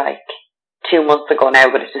only like 2 months ago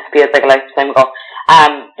now, but it just feels like a lifetime ago.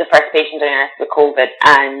 The first patient I nursed with COVID,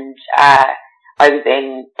 and I was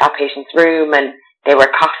in that patient's room, and they were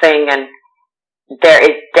coughing, and there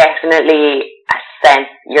is definitely a sense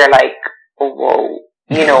you're like, oh, whoa,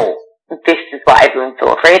 you know, this is what everyone's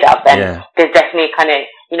so afraid of. And there's definitely kind of,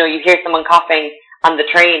 you know, you hear someone coughing on the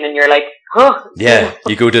train, and you're like, huh. Yeah,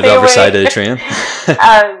 you go to the other side of the train.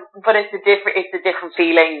 But it's a different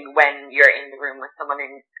feeling when you're in the room with someone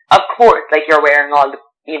in, of course, like, you're wearing all the,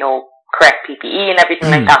 you know, correct PPE and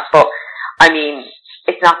everything like that, but I mean,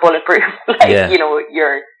 it's not bulletproof. Like, you know,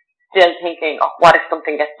 you're still thinking, oh, what if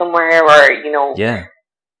something gets somewhere, or, you know,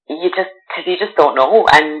 you just don't know,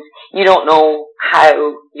 and you don't know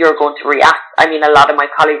how you're going to react. I mean, a lot of my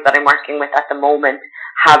colleagues that I'm working with at the moment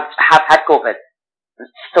have had COVID.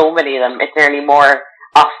 So many of them. It's nearly more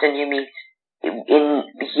often you meet in,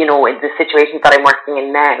 you know, in the situations that I'm working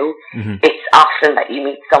in now, it's often that you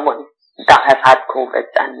meet someone that has had COVID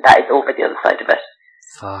and that is over the other side of it.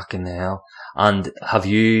 Fucking hell. And have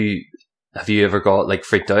you ever got like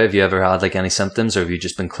freaked out? Have you ever had like any symptoms, or have you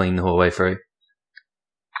just been clean the whole way through?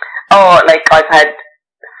 Oh, like, I've had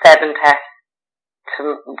 7 tests.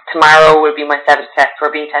 Tomorrow will be my 7th test.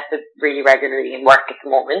 We're being tested really regularly in work at the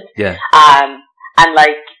moment. Yeah. And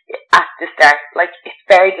like, at the start, like, it's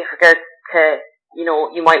very difficult to, you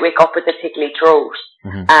know, you might wake up with a tickly throat,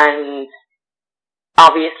 and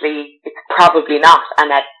obviously it's probably not.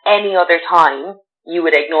 And at any other time, you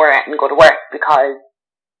would ignore it and go to work because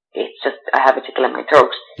it's just, I have a tickle in my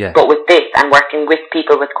throat. Yeah. But with this, and working with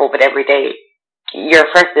people with COVID every day, your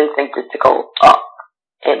first instinct is to go, oh,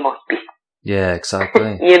 it must be. Yeah,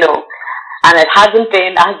 exactly. You know, and it hasn't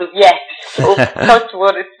been as of yet, so touch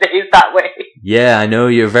wood, it stays that way. Yeah, I know,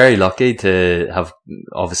 you're very lucky to have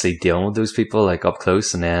obviously dealing with those people like up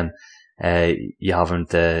close, and then you haven't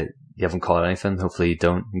caught anything. Hopefully you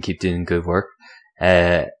don't, and keep doing good work.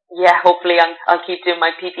 Yeah, hopefully I'll keep doing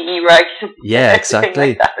my PPE right. Yeah,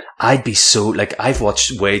 exactly. Like, I'd be so, like, I've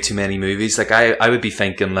watched way too many movies. Like, I would be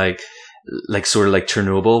thinking like sort of like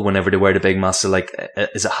Chernobyl, whenever they wear the big massive, like,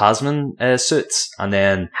 is it hazmat suits? And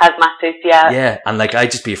then hazmat suits, yeah. Yeah, and like,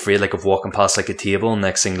 I'd just be afraid like of walking past like a table, and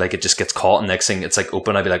next thing like it just gets caught, and next thing it's like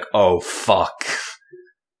open, I'd be like, oh fuck.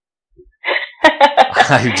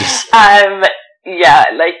 I just yeah,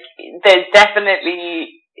 like, there's definitely,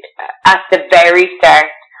 at the very start,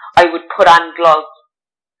 I would put on gloves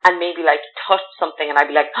and maybe like touch something, and I'd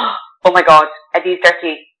be like, oh my god, are these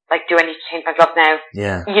dirty? Like, do I need to change my gloves now?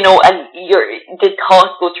 Yeah. You know, and the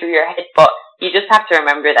thoughts go through your head, but you just have to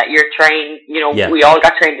remember that you're trained, you know, we all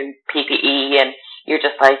got trained in PPE, and you're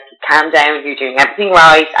just like, calm down, you're doing everything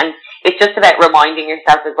right. And it's just about reminding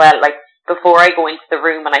yourself as well, like, before I go into the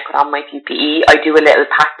room and I put on my PPE, I do a little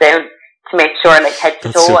pat down to make sure, like, head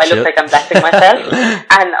to toe, I look like I'm blessing myself.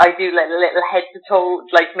 And I do like a little head to toe,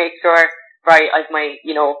 like, make sure, right, I've my,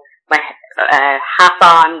 you know, my hat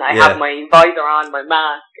on, I have my visor on, my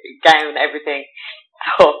mask, gown, everything.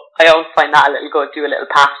 So I always find that a little good, do a little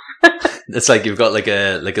pat. It's like you've got like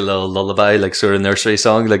a little lullaby, like sort of nursery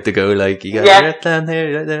song, like to go like you got right down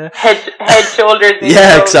here, right there. Head, shoulders.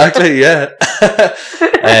 Yeah, exactly. Yeah.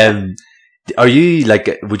 Are you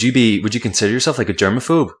like? Would you consider yourself like a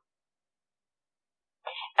germaphobe?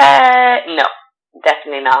 No,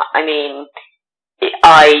 definitely not. I mean,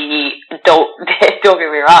 I don't get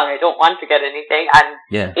me wrong. I don't want to get anything,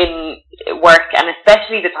 and in work, and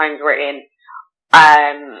especially the times we're in,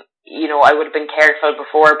 you know, I would have been careful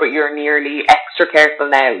before, but you're nearly extra careful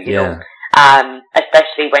now, you know,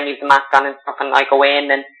 especially when you've the mask on and stuff, and I go in,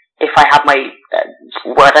 and if I have my,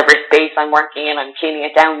 whatever space I'm working in, I'm cleaning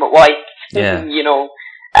it down with wipes, you know,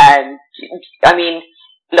 I mean,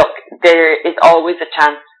 look, there is always a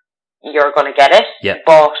chance you're going to get it,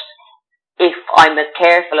 but if I'm as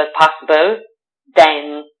careful as possible,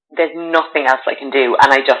 then there's nothing else I can do,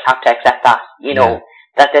 and I just have to accept that, you know,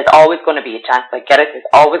 that there's always going to be a chance I get it. There's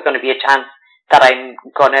always going to be a chance that I'm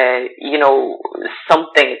going to, you know,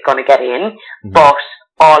 something is going to get in. But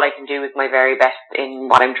all I can do is my very best in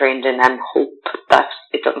what I'm trained in and hope that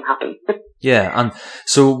it doesn't happen. Yeah. And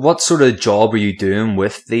so what sort of job are you doing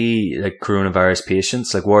with the like coronavirus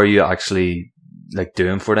patients? Like what are you actually like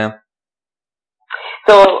doing for them?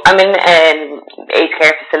 So I'm in an aged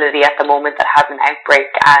care facility at the moment that has an outbreak,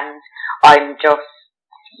 and I'm just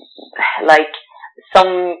like,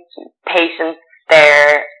 some patients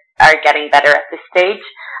there are getting better at this stage,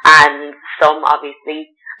 and some obviously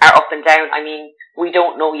are up and down. I mean, we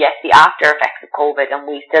don't know yet the after effects of COVID, and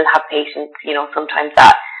we still have patients, you know, sometimes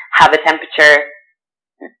that have a temperature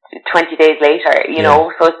 20 days later, you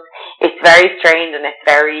know, so it's very strange, and it's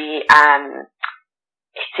very,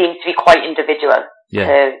 it seems to be quite individual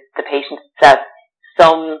to the patient itself.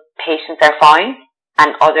 Some patients are fine,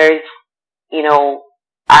 and others, you know,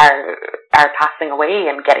 are passing away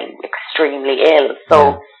and getting extremely ill.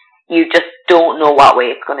 So you just don't know what way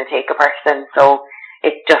it's going to take a person. So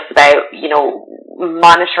it's just about, you know,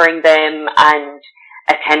 monitoring them and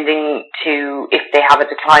attending to if they have a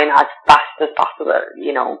decline as fast as possible,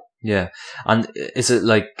 you know. Yeah. And is it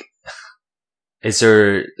like, is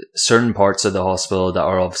there certain parts of the hospital that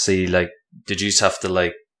are obviously like, did you just have to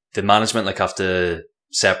like, the management like have to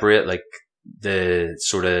separate like the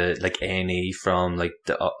sort of like A&E from like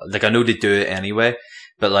the, like I know they do it anyway,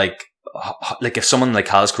 but like if someone like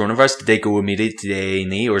has coronavirus, do they go immediately to the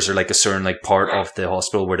A&E, or is there like a certain like part of the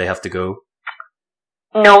hospital where they have to go?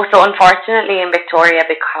 No, so unfortunately in Victoria,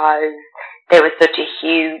 because there was such a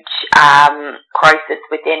huge crisis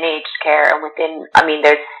within aged care and within, I mean,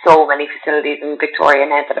 there's so many facilities in Victoria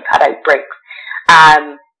now that have had outbreaks.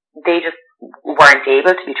 They just weren't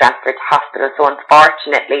able to be transferred to hospital. So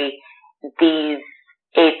unfortunately, these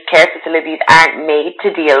aged care facilities aren't made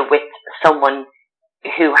to deal with someone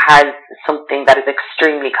who has something that is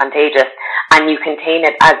extremely contagious, and you contain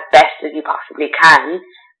it as best as you possibly can,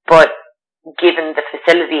 but given the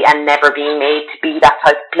facility and never being made to be that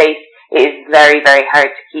type of place, it is very, very hard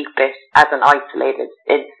to keep it as an isolated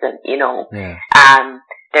incident, you know.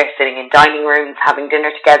 They're sitting in dining rooms, having dinner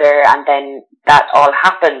together, and then that all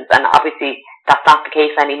happens, and obviously that's not the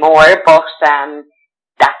case anymore, but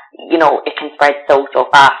that, you know, it can spread so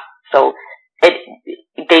fast. So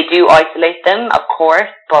they do isolate them, of course,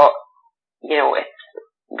 but, you know,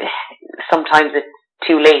 sometimes it's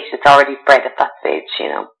too late. It's already spread at that stage, you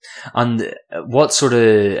know. And what sort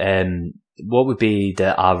of, what would be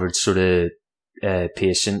the average sort of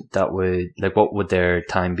patient that would, like, what would their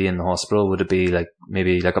time be in the hospital? Would it be like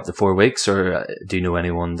maybe like up to 4 weeks, or do you know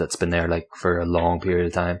anyone that's been there like for a long period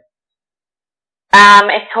of time?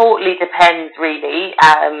 It totally depends, really.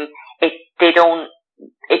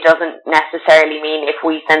 It doesn't necessarily mean if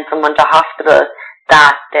we send someone to hospital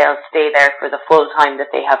that they'll stay there for the full time that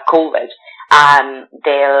they have COVID.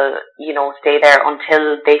 They'll, you know, stay there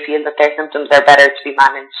until they feel that their symptoms are better to be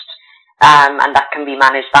managed. And that can be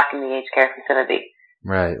managed back in the aged care facility.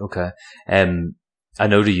 Right. Okay. I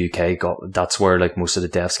know the UK that's where like most of the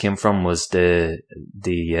deaths came from, was the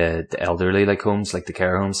elderly like homes, like the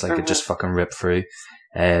care homes, like it just fucking ripped through.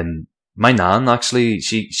 My nan actually,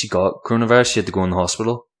 she got coronavirus. She had to go in the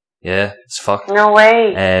hospital. Yeah, it's fucked. No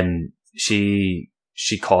way. She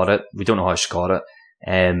caught it. We don't know how she caught it.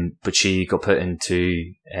 But she got put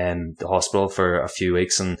into the hospital for a few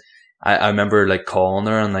weeks, and I remember like calling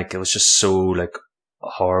her, and like it was just so like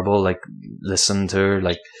horrible, like listening to her,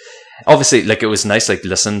 like obviously like it was nice like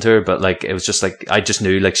listening to her, but like it was just like I just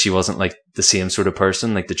knew like she wasn't like the same sort of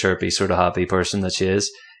person, like the chirpy sort of happy person that she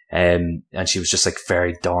is. And she was just like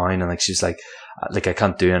very down, and like she's like I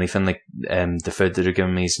can't do anything, like the food that they're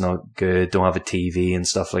giving me is not good, don't have a TV and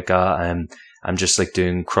stuff like that, and I'm just like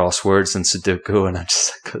doing crosswords and Sudoku, and I'm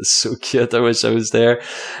just like, it's so cute. I wish I was there.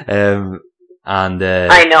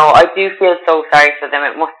 I know, I do feel so sorry for them.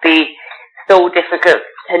 It must be so difficult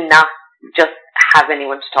to not just have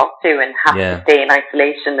anyone to talk to and have to stay in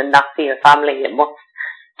isolation and not see your family. It must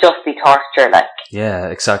just be torture, like. Yeah,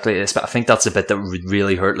 exactly. I think that's a bit that would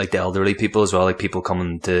really hurt, like, the elderly people as well, like people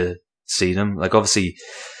coming to see them. Like, obviously,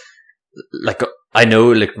 like, I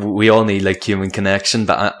know, like, we all need, like, human connection,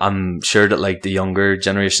 but I'm sure that, like, the younger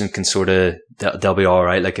generation can sort of, they'll be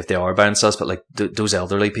alright, like, if they are by themselves, but, like, those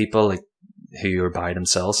elderly people, like, who are by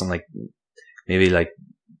themselves and, like, maybe, like,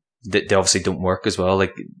 they obviously don't work as well,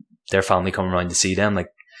 like, their family coming around to see them, like,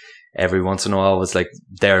 every once in a while was, like,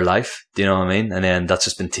 their life, do you know what I mean? And then that's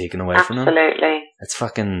just been taken away from them. Absolutely. It's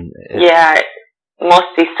fucking... Yeah, it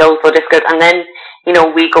must be so difficult. And then, you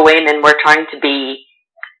know, we go in and we're trying to be,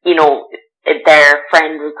 you know, their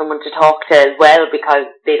friend or someone to talk to as well, because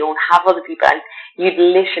they don't have other people. And you'd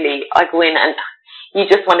literally, I go in and you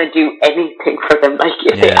just want to do anything for them. Like,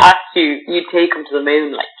 if they asked you, you'd take them to the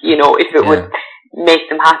moon, like, you know, if it would make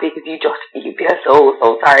them happy, because you feel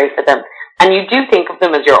so sorry for them. And you do think of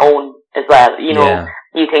them as your own as well, you know,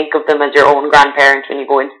 you think of them as your own grandparents when you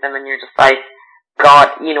go into them, and you're just like, God,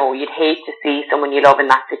 you know, you'd hate to see someone you love in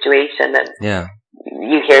that situation, and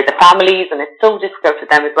you hear the families, and it's so difficult for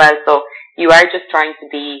them as well. So you are just trying to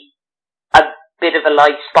be a bit of a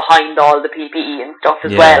light behind all the PPE and stuff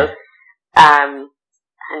as well,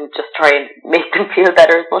 and just try and make them feel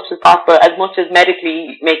better as much as possible, as much as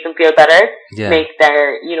medically make them feel better, make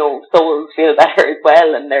their, you know, souls feel better as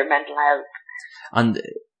well, and their mental health. And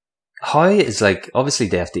how is, like, obviously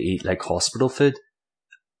they have to eat, like, hospital food.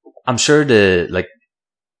 I'm sure the, like,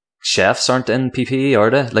 chefs aren't in PPE, are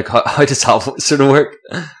they? Like, how does that sort of work?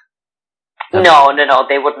 No,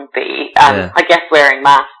 they wouldn't be. I guess wearing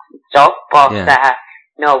masks and stuff, but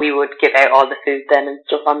no, we would give out all the food then and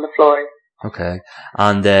stuff on the floors. Okay.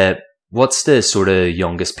 And what's the sort of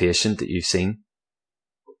youngest patient that you've seen?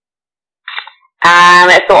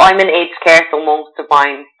 So I'm in aged care, so most of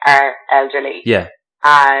mine are elderly. Yeah.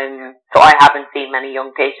 So I haven't seen many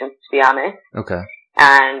young patients, to be honest. Okay.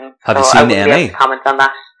 Have you seen any? Comment on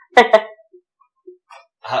that.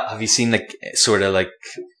 Have you seen, like, sort of, like,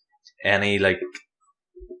 any, like,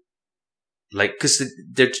 because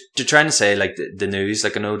they're trying to say, like, the news,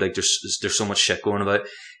 like, I know, like, there's so much shit going about,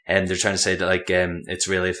 and they're trying to say that, like, it's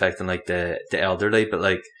really affecting, like, the elderly, but,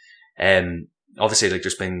 like, obviously, like,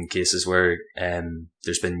 there's been cases where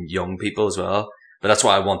there's been young people as well. But that's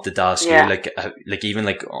why I wanted to ask you, like, even,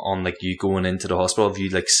 like, on, like, you going into the hospital, have you,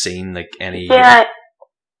 like, seen, like, any... Yeah,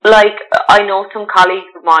 like, I know some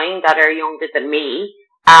colleagues of mine that are younger than me,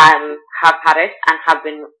 have had it and have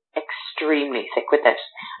been extremely sick with it.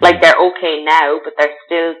 Like, they're okay now, but they're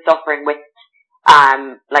still suffering with,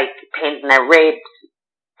 like, pains in their ribs,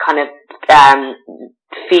 kind of,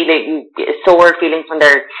 sore feelings when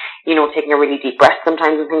they're, you know, taking a really deep breath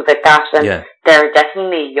sometimes and things like that. And there are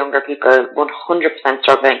definitely younger people 100%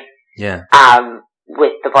 struggling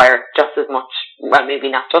with the virus just as much, well, maybe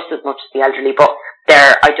not just as much as the elderly, but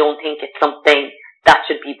I don't think it's something that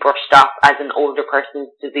should be brushed off as an older person's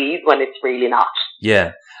disease when it's really not.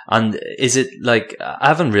 Yeah. And is it, like, I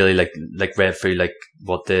haven't really, like read through, like,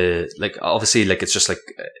 what the, like, obviously, like, it's just, like,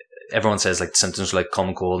 everyone says, like, the symptoms are, like,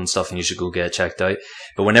 common cold and stuff, and you should go get it checked out.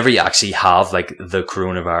 But whenever you actually have, like, the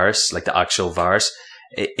coronavirus, like, the actual virus,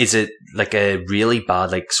 is it, like, a really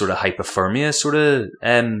bad, like, sort of hypothermia sort of,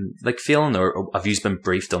 like, feeling? Or have you been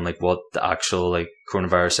briefed on, like, what the actual, like,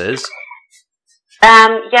 coronavirus is?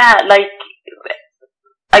 Yeah, like,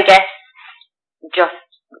 I guess just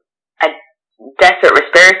a desperate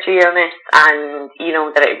respiratory illness, and, you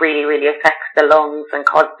know, that it really, really affects the lungs and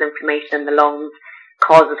causes inflammation in the lungs,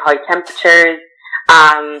 causes high temperatures.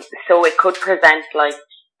 So it could present like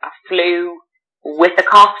a flu with a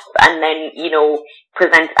cough, and then, you know,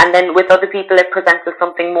 and then with other people it presents as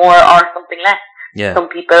something more or something less. Yeah. Some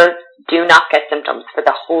people do not get symptoms for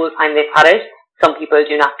the whole time they've had it. Some people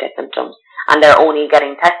do not get symptoms, and they're only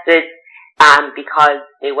getting tested because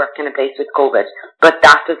they work in a place with COVID. But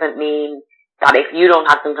that doesn't mean that if you don't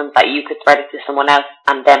have symptoms that you could spread it to someone else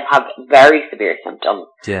and then have very severe symptoms.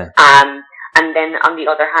 Yeah. And then on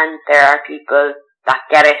the other hand, there are people that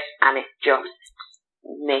get it and it just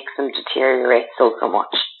makes them deteriorate so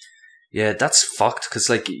much. Yeah, that's fucked, because,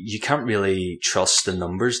 like, you can't really trust the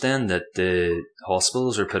numbers then that the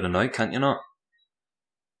hospitals are putting out, can't you not?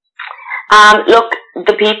 Look,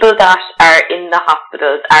 the people that are in the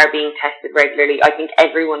hospitals are being tested regularly. I think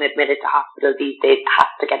everyone admitted to hospital these days has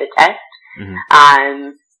to get a test. Mm-hmm.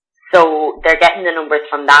 So they're getting the numbers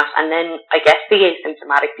from that. And then I guess the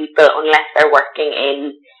asymptomatic people, unless they're working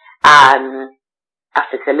in a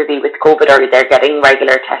facility with COVID, or they're getting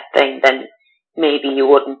regular testing, then maybe you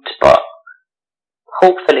wouldn't, but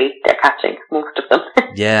hopefully they're catching most of them.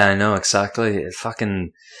 Yeah, I know, exactly.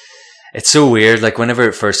 It's so weird. Like, whenever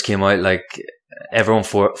it first came out, like, everyone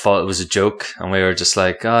thought it was a joke, and we were just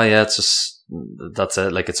like, oh yeah, that's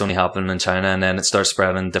it. Like, it's only happening in China, and then it starts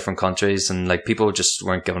spreading in different countries, and like, people just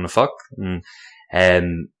weren't giving a fuck.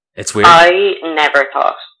 And it's weird. I never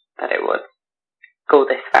thought that it would go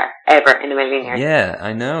this far, ever in a million years. Yeah,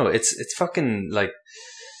 I know. It's fucking, like,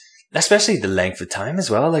 especially the length of time as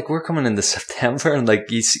well. Like, we're coming into September, and like,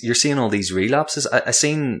 you're seeing all these relapses. I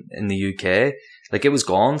seen in the UK, like, it was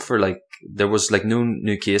gone for like, there was like no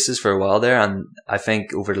new cases for a while there, and I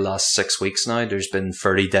think over the last 6 weeks now, there's been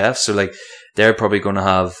 30 deaths. So like, they're probably going to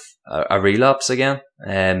have a relapse again.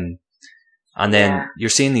 And then you're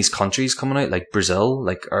seeing these countries coming out, like Brazil,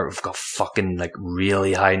 like, have got fucking like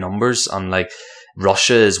really high numbers, and like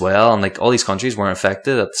Russia as well, and like all these countries weren't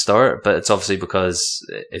affected at the start, but it's obviously because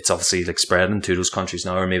it's obviously like spreading to those countries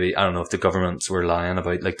now, or maybe, I don't know if the governments were lying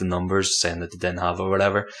about like the numbers, saying that they didn't have or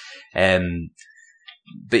whatever.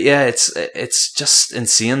 But yeah, it's just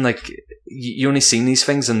insane. Like, you only seen these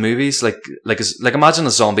things in movies. Like imagine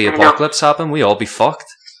a zombie apocalypse happen, we all be fucked.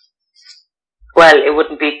 Well, it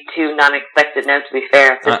wouldn't be too non-expected now, to be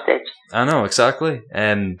fair, at this stage. I know, exactly.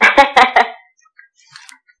 I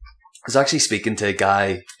was actually speaking to a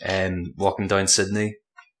guy walking down Sydney.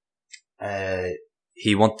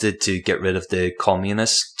 He wanted to get rid of the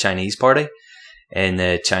Communist Chinese Party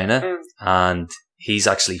in China, and he's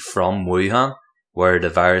actually from Wuhan, where the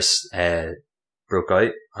virus broke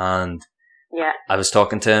out. And yeah, I was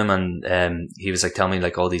talking to him, and he was like telling me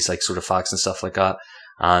like all these like sort of facts and stuff like that.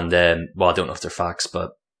 And well, I don't know if they're facts,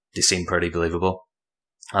 but they seem pretty believable.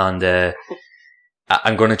 And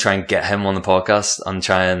I'm going to try and get him on the podcast and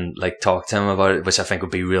try and like talk to him about it, which I think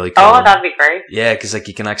would be really cool. Oh, that'd be great. Yeah, because like,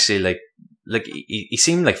 you can actually like he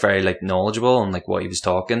seemed like very like knowledgeable on like what he was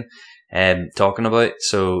talking about.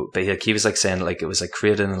 So, but he was like saying like it was like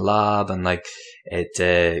created in a lab, and like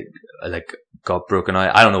it like got broken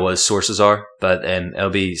out. I don't know what his sources are, but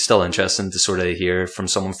it'll be still interesting to sort of hear from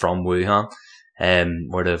someone from Wuhan,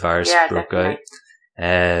 where the virus broke out.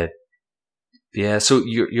 Yeah, so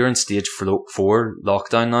you're in stage 4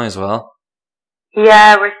 lockdown now as well?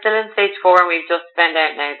 Yeah, we're still in stage 4, and we've just found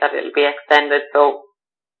out now that it'll be extended, so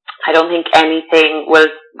I don't think anything will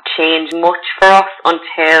change much for us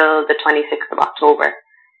until the 26th of October,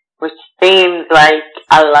 which seems like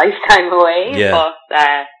a lifetime away. Yeah. But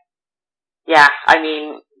yeah, I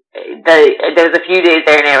mean, there was a few days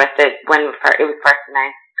there now when it was first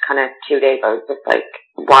announced, kind of 2 days, I was just like,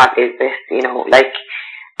 what is this? You know, like,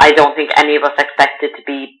 I don't think any of us expected to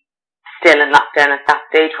be still in lockdown at that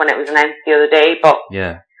stage when it was announced the other day. But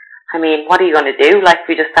yeah, I mean, what are you going to do? Like,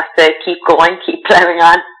 we just have to keep going, keep plowing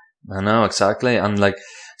on. I know, exactly. And like,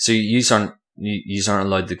 so you aren't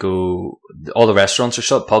allowed to go. All the restaurants are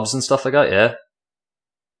shut, pubs and stuff like that. Yeah,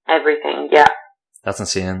 everything. Yeah, that's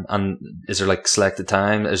insane. And is there like selected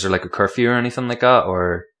time? Is there like a curfew or anything like that?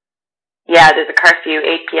 Or yeah, there's a curfew,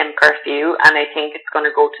 8 p.m. curfew, and I think it's going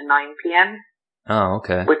to go to 9 p.m. Oh,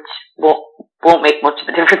 okay. Which won't make much of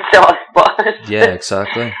a difference to us, but yeah,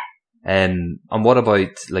 exactly. And what about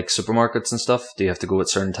like supermarkets and stuff? Do you have to go at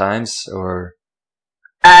certain times, or?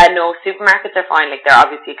 No, supermarkets are fine. Like, they're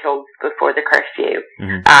obviously closed before the curfew,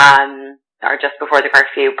 or just before the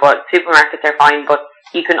curfew. But supermarkets are fine. But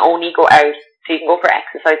you can only go out, so you can go for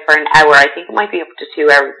exercise for an hour. I think it might be up to 2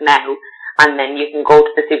 hours now, and then you can go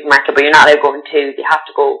to the supermarket. But you're not allowed going two. You have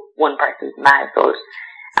to go one person from the household.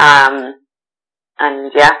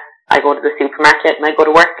 And yeah, I go to the supermarket and I go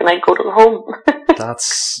to work and I go to home.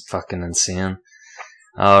 That's fucking insane.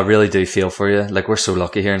 I really do feel for you. Like, we're so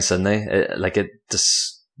lucky here in Sydney.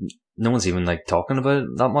 No one's even like talking about it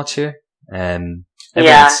that much here.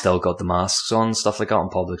 Everyone's still got the masks on and stuff like that on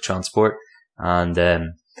public transport. And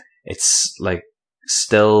it's like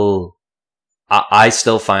still, I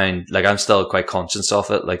still find, like, I'm still quite conscious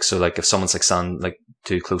of it. Like, so like if someone's like standing like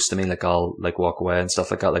too close to me, like I'll like walk away and stuff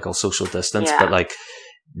like that. Like, I'll social distance, but like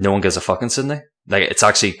no one gives a fuck in Sydney. Like, it's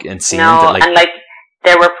actually insane. No, that, like, and like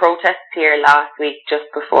there were protests here last week just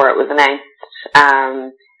before it was announced.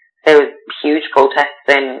 There was huge protests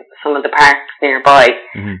in some of the parks nearby,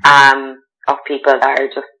 of people that are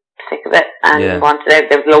just sick of it and wanted out.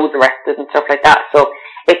 There was loads arrested and stuff like that. So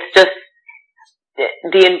it's just,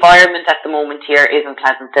 the environment at the moment here isn't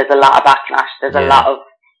pleasant. There's a lot of backlash. There's a lot of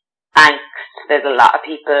angst. There's a lot of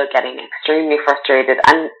people getting extremely frustrated.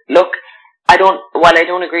 And look, I while I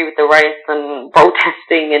don't agree with the riots and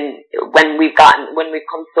protesting and when we've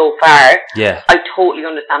come so far, Yeah. I totally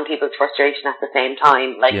understand people's frustration at the same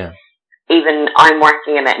time. Like, Yeah. even I'm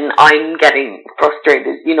working in it and I'm getting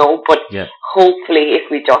frustrated, you know, but Yeah. hopefully if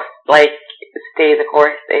we just, like, stay the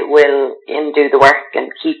course, it will, and do the work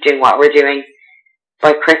and keep doing what we're doing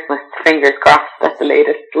by Christmas, fingers crossed, at the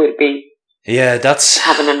latest, we'll be Yeah, that's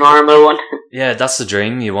having a normal one. Yeah, that's the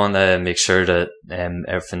dream. You want to make sure that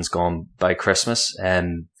everything's gone by Christmas.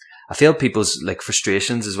 I feel people's like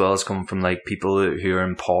frustrations as well as coming from like people who are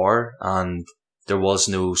in power, and there was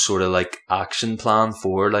no sort of like action plan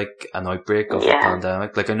for like an outbreak of a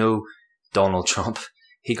pandemic. Like I know Donald Trump,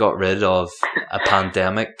 he got rid of a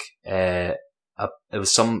pandemic. It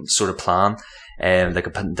was some sort of plan, like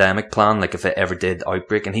a pandemic plan, like if it ever did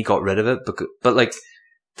outbreak, and he got rid of it. But like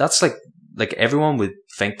that's like everyone would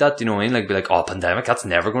think that, do you know what I mean? Like be like, oh, pandemic, that's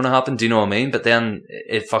never going to happen. Do you know what I mean? But then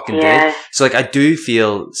it fucking did. So like I do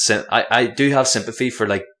feel, I do have sympathy for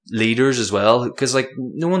like leaders as well, because like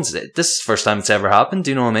this is the first time it's ever happened.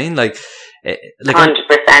 Do you know what I mean? Like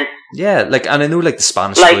 100%. Yeah, like, and I know like the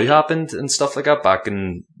Spanish flu happened and stuff like that back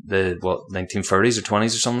in the 1930s or 20s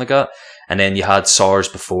or something like that, and then you had SARS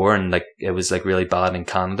before, and like it was like really bad in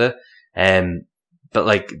Canada. But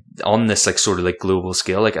like on this like sort of like global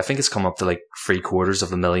scale, like I think it's come up to like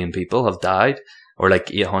 750,000 people have died, or like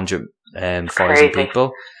 800,000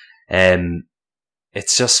 people.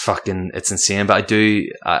 It's just fucking, it's insane. But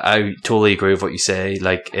I totally agree with what you say.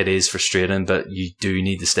 Like it is frustrating, but you do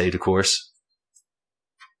need to stay the course.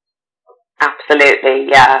 Absolutely,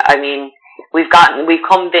 yeah. I mean, we've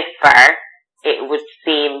come this far. It would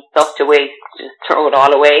seem such a waste to just throw it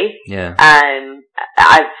all away. Yeah.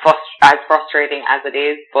 As frustrating as it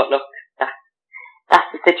is, but look,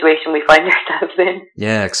 that's the situation we find ourselves in.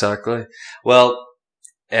 Yeah, exactly. Well,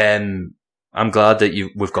 I'm glad that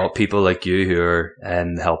we've got people like you who are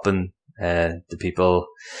helping the people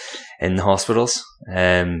in the hospitals.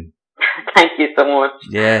 Thank you so much.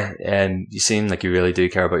 Yeah, you seem like you really do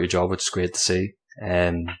care about your job, which is great to see.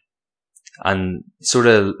 And sort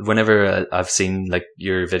of whenever I've seen like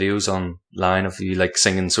your videos online of you like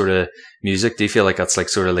singing sort of music, do you feel like that's like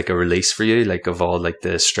sort of like a release for you, like of all like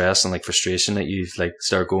the stress and like frustration that you've like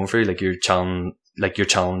started going through, like you're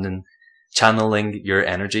channeling your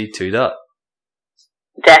energy to that?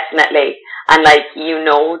 Definitely. And like, you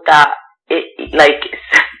know that it like,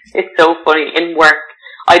 it's so funny in work.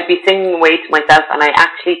 I'd be singing away to myself, and I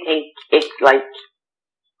actually think it's like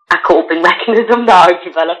a coping mechanism that I've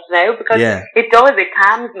developed now, because it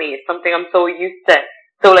calms me. It's something I'm so used to.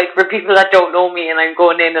 So like for people that don't know me and I'm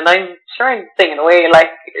going in and I'm sure I'm singing away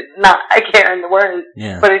like not a care in the world.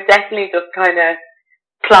 Yeah. But it definitely just kind of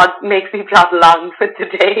makes me plod along with the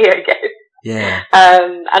day, I guess. Yeah.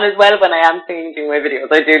 And as well when I am singing during my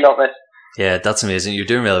videos, I do love it. Yeah, that's amazing. You're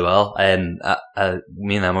doing really well.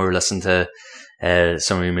 Me and Emma were listening to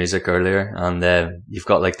some of your music earlier, and you've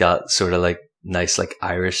got like that sort of like nice like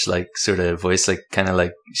Irish like sort of voice, like kind of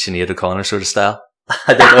like Sinead O'Connor sort of style.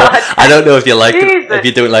 I don't know if you like it, if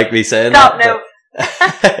you don't like me saying Stop that.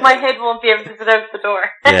 Stop now. My head won't be able to sit out the door.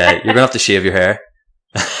 Yeah, you're gonna have to shave your hair.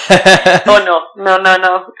 Oh no.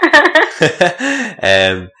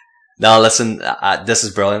 No, listen, this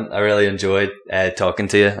is brilliant. I really enjoyed talking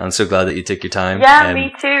to you. I'm so glad that you took your time. Yeah,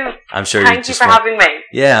 me too. I'm sure. Thank you for having me.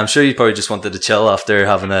 Yeah, I'm sure you probably just wanted to chill after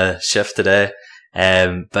having a shift today.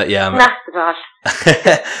 But yeah,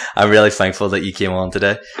 I'm really thankful that you came on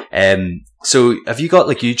today. So have you got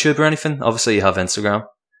like YouTube or anything? Obviously you have Instagram.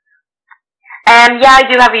 Yeah,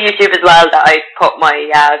 I do have a YouTube as well that I put my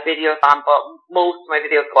videos on, but most of my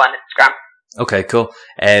videos go on Instagram. Okay, cool.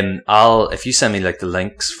 If you send me like the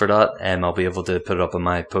links for that, I'll be able to put it up on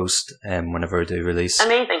my post whenever I do release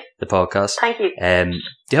the podcast. Thank you. Do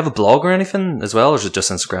you have a blog or anything as well, or is it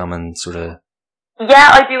just Instagram and sort of?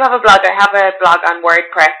 Yeah, I do have a blog. I have a blog on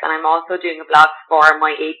WordPress, and I'm also doing a blog for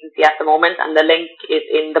my agency at the moment, and the link is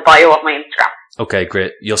in the bio of my Instagram. Okay,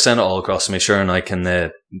 great. You'll send it all across to me, sure, and I can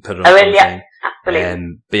put it on. I will, yeah,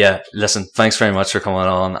 absolutely. But yeah, listen, thanks very much for coming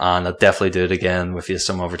on, and I'll definitely do it again with you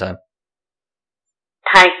some other time.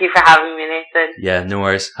 Thank you for having me, Nathan. Yeah, no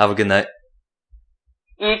worries. Have a good night.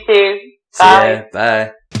 You too. Bye. See ya.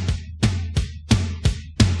 Bye.